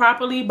shit out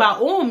properly, by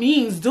all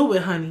means do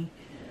it, honey.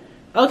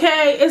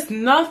 Okay? It's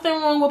nothing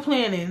wrong with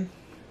planning.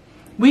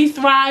 We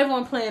thrive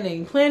on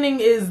planning. Planning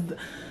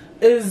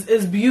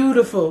is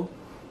beautiful.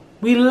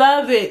 We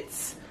love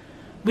it.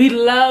 We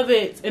love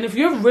it. And if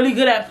you're really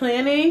good at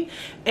planning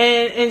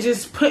and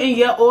just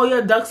putting all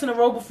your ducks in a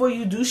row before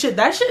you do shit,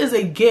 that shit is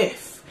a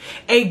gift.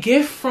 A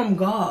gift from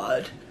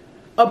God.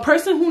 A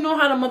person who know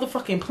how to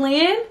motherfucking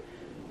plan,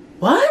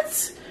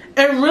 what?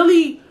 And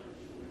really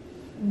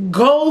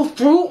go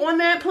through on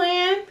that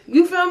plan,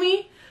 you feel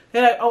me?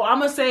 They're like, oh, I'm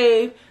gonna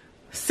save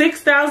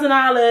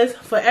 $6,000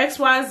 for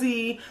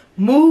XYZ,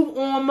 move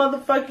on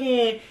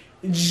motherfucking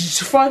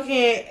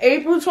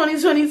April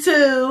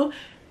 2022,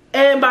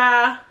 and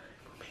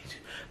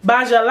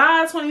by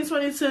July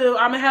 2022,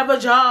 I'm gonna have a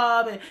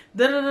job and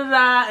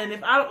da-da-da-da. And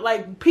if I don't,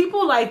 like,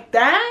 people like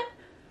that,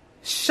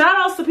 shout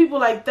outs to people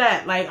like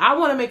that. Like, I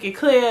want to make it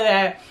clear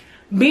that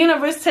being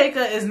a risk taker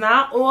is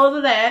not all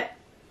of that.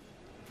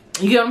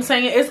 You get what I'm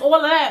saying? It's all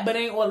of that, but it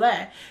ain't all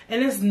that.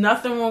 And there's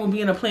nothing wrong with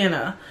being a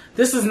planner.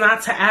 This is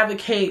not to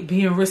advocate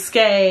being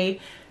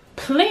risque.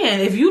 Plan.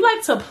 If you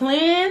like to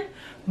plan,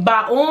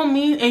 by all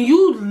means, and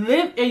you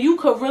live and you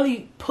could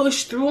really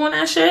push through on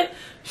that shit,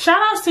 shout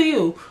outs to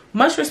you.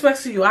 Much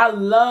respect to you. I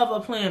love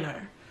a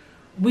planner.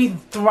 We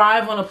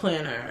thrive on a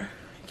planner.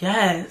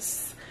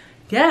 Yes.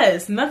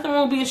 Yes, nothing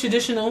wrong being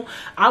traditional.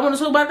 I want to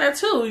talk about that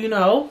too, you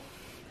know.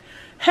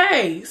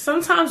 Hey,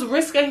 sometimes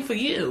risk ain't for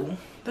you.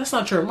 That's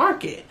not your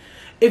market.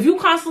 If you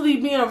constantly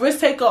being a risk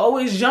taker,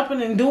 always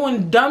jumping and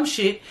doing dumb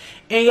shit,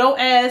 and your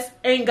ass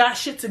ain't got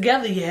shit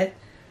together yet,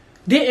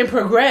 didn't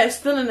progress,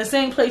 still in the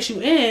same place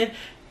you in,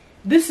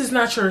 this is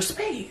not your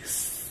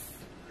space.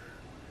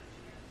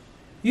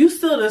 You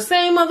still the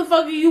same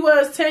motherfucker you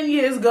was 10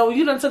 years ago.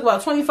 You done took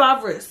about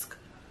 25 risks.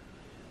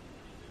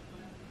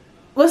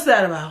 What's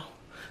that about?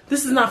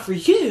 This is not for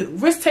you.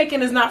 Risk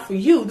taking is not for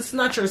you. This is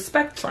not your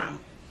spectrum.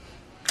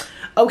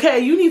 Okay,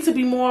 you need to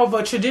be more of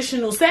a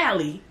traditional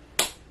Sally.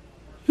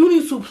 You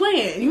need to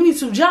plan. You need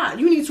to jot.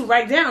 You need to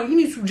write down. You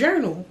need to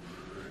journal.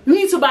 You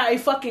need to buy a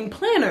fucking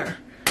planner.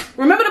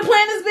 Remember the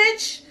planners,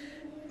 bitch?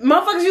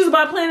 Motherfuckers used to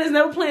buy planners,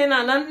 never plan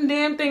on nothing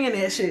damn thing in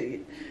that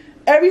shit.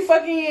 Every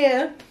fucking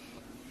year,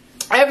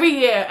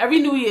 every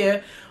new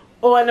year,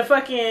 on the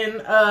fucking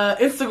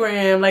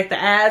Instagram, like the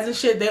ads and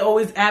shit, they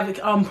always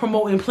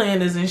promoting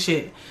planners and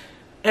shit.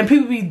 And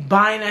people be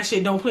buying that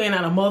shit, don't plan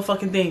on a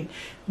motherfucking thing.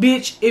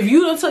 Bitch, if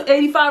you done took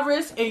 85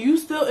 risks and you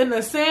still in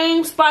the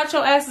same spot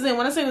your ass is in,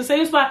 when I say the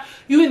same spot,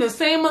 you in the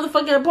same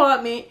motherfucking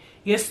apartment,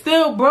 you're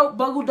still broke,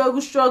 buggle,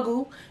 duggle,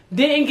 struggle,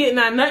 didn't get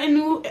nothing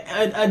new,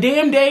 a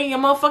damn day in your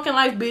motherfucking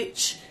life,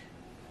 bitch.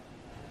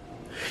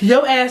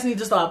 Your ass need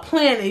to start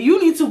planning. You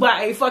need to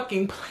buy a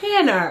fucking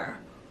planner.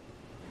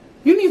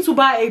 You need to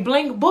buy a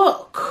blank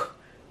book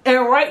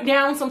and write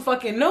down some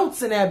fucking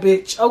notes in that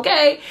bitch,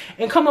 okay?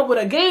 And come up with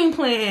a game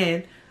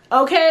plan,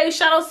 okay?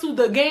 Shout out to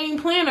the game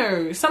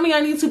planners. Some of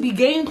y'all need to be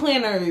game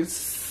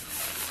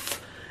planners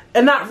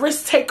and not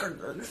risk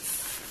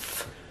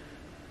takers,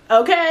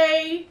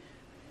 okay?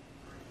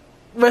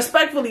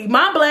 Respectfully,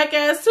 my black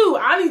ass too.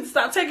 I need to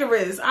stop taking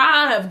risks.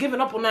 I have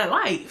given up on that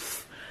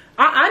life.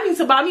 I need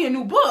to buy me a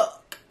new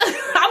book.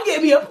 I'm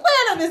getting me a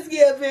planner this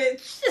year,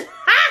 bitch.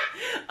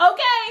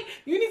 Okay?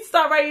 You need to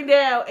start writing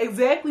down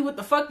exactly what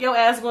the fuck your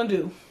ass gonna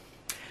do.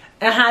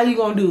 And how you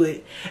gonna do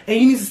it. And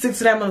you need to stick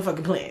to that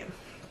motherfucking plan.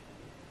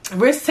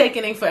 Risk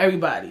taking ain't for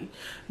everybody.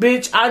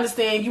 Bitch, I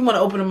understand you wanna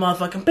open a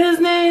motherfucking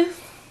business.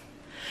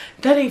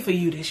 That ain't for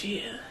you this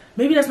year.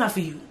 Maybe that's not for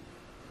you.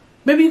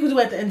 Maybe you can do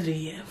it at the end of the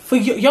year. For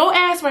your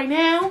ass right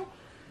now,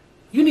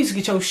 you need to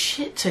get your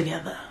shit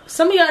together.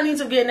 Some of y'all need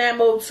to get in that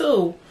mode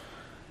too.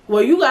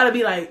 Well, you gotta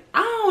be like,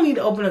 I don't need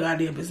to open a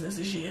goddamn business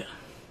this year.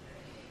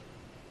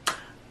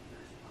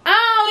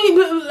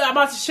 I'm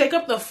about to shake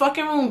up the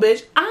fucking room,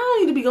 bitch. I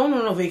don't need to be going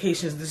on no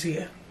vacations this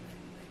year.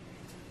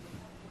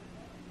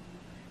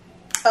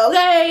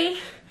 Okay?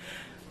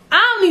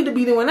 I don't need to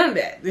be doing none of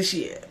that this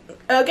year.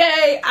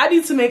 Okay? I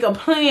need to make a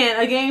plan,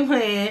 a game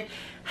plan,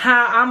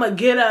 how I'm gonna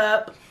get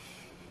up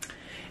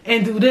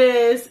and do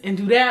this and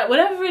do that.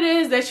 Whatever it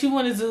is that you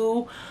want to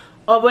do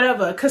or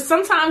whatever. Because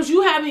sometimes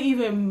you haven't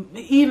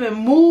even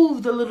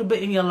moved a little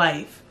bit in your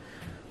life.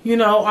 You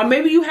know, or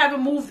maybe you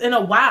haven't moved in a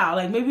while.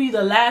 Like maybe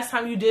the last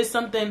time you did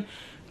something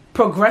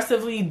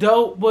progressively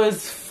dope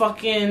was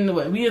fucking,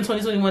 what, we in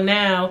 2021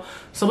 now.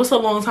 So what's a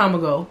long time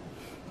ago?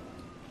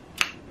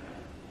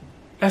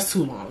 That's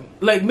too long.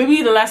 Like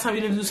maybe the last time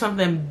you didn't do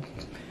something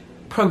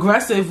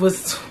progressive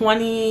was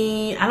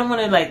I don't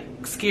want to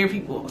like scare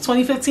people.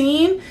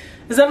 2015?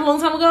 Is that a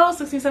long time ago?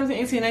 16, 17,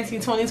 18,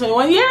 19, 20,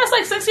 21? Yeah, it's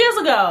like 6 years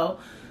ago.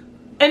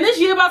 And this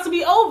year about to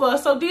be over.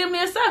 So damn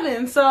near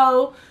 7.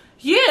 So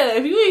yeah,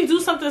 if you ain't do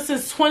something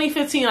since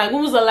 2015, like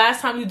when was the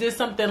last time you did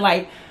something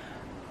like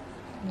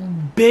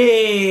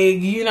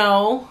big, you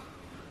know?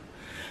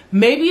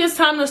 Maybe it's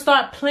time to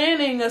start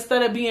planning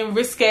instead of being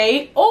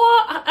risque. Or,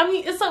 I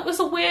mean, it's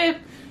a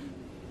weird,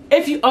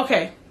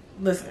 okay,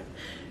 listen.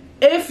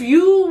 If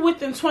you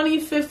within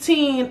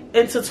 2015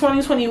 into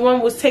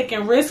 2021 was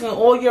taking risks and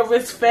all your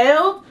risks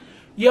failed,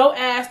 your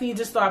ass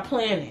needs to start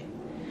planning.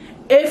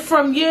 If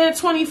from year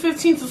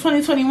 2015 to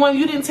 2021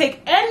 you didn't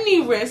take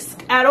any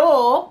risk at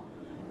all,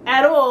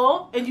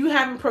 and you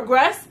haven't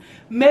progressed,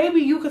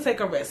 maybe you could take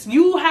a risk.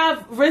 You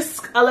have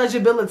risk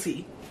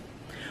eligibility.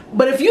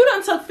 But if you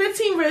done took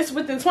 15 risks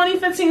within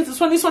 2015 to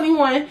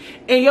 2021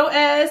 and your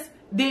ass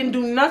didn't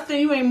do nothing,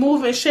 you ain't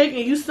moving,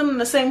 shaking, you still in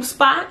the same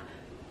spot,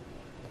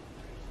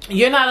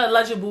 you're not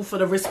eligible for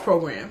the risk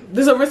program.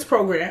 There's a risk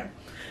program.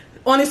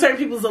 Only certain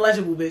people's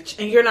eligible, bitch,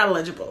 and you're not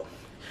eligible.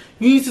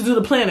 You need to do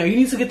the planner. You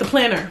need to get the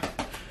planner.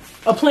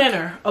 A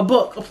planner, a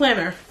book, a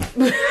planner.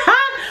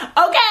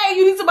 Okay,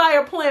 you need to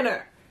buy a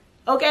planner.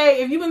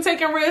 Okay, if you've been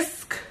taking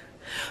risk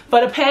for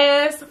the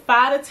past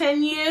 5 to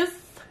 10 years,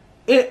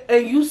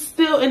 and you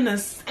still in the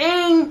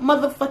same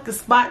motherfucking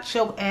spot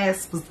your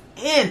ass was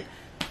in,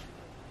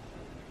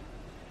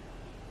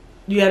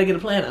 you gotta get a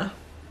planner.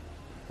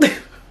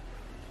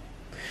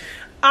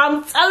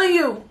 I'm telling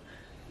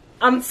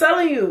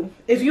you,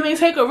 if you ain't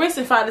take a risk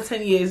in 5 to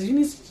 10 years, you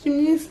need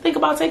to think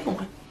about taking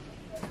one.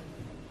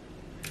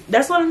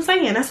 That's what I'm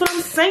saying. And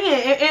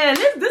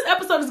this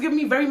episode is giving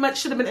me very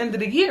much should have been end of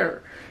the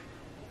year.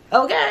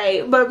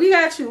 Okay, but we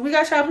got you. We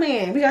got y'all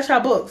plan. We got y'all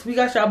books. We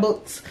got y'all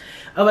books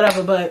or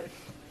whatever. But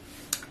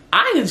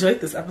I enjoyed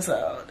this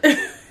episode.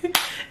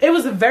 It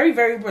was a very,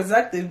 very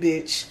productive,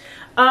 bitch.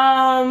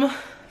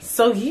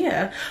 So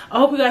yeah, I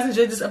hope you guys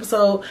enjoyed this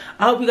episode.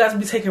 I hope you guys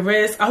will be taking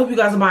risks. I hope you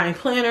guys are buying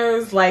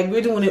planners. Like,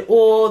 we're doing it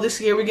all this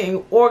year. We're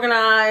getting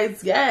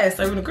organized. Yes,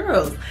 serving the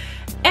girls.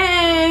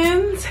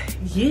 And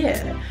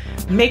yeah,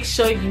 make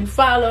sure you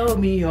follow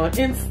me on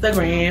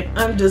Instagram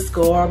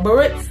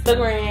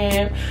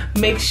 _Baritstagram.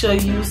 Make sure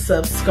you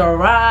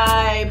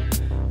subscribe.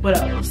 What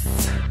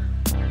else?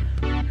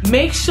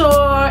 Make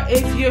sure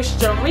if you're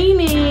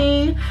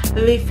streaming,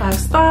 leave 5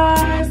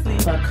 stars,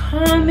 leave a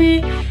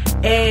comment,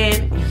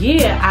 and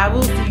yeah, I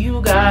will see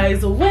you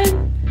guys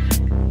when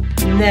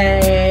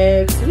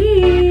next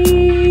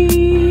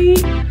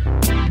week.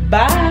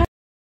 Bye.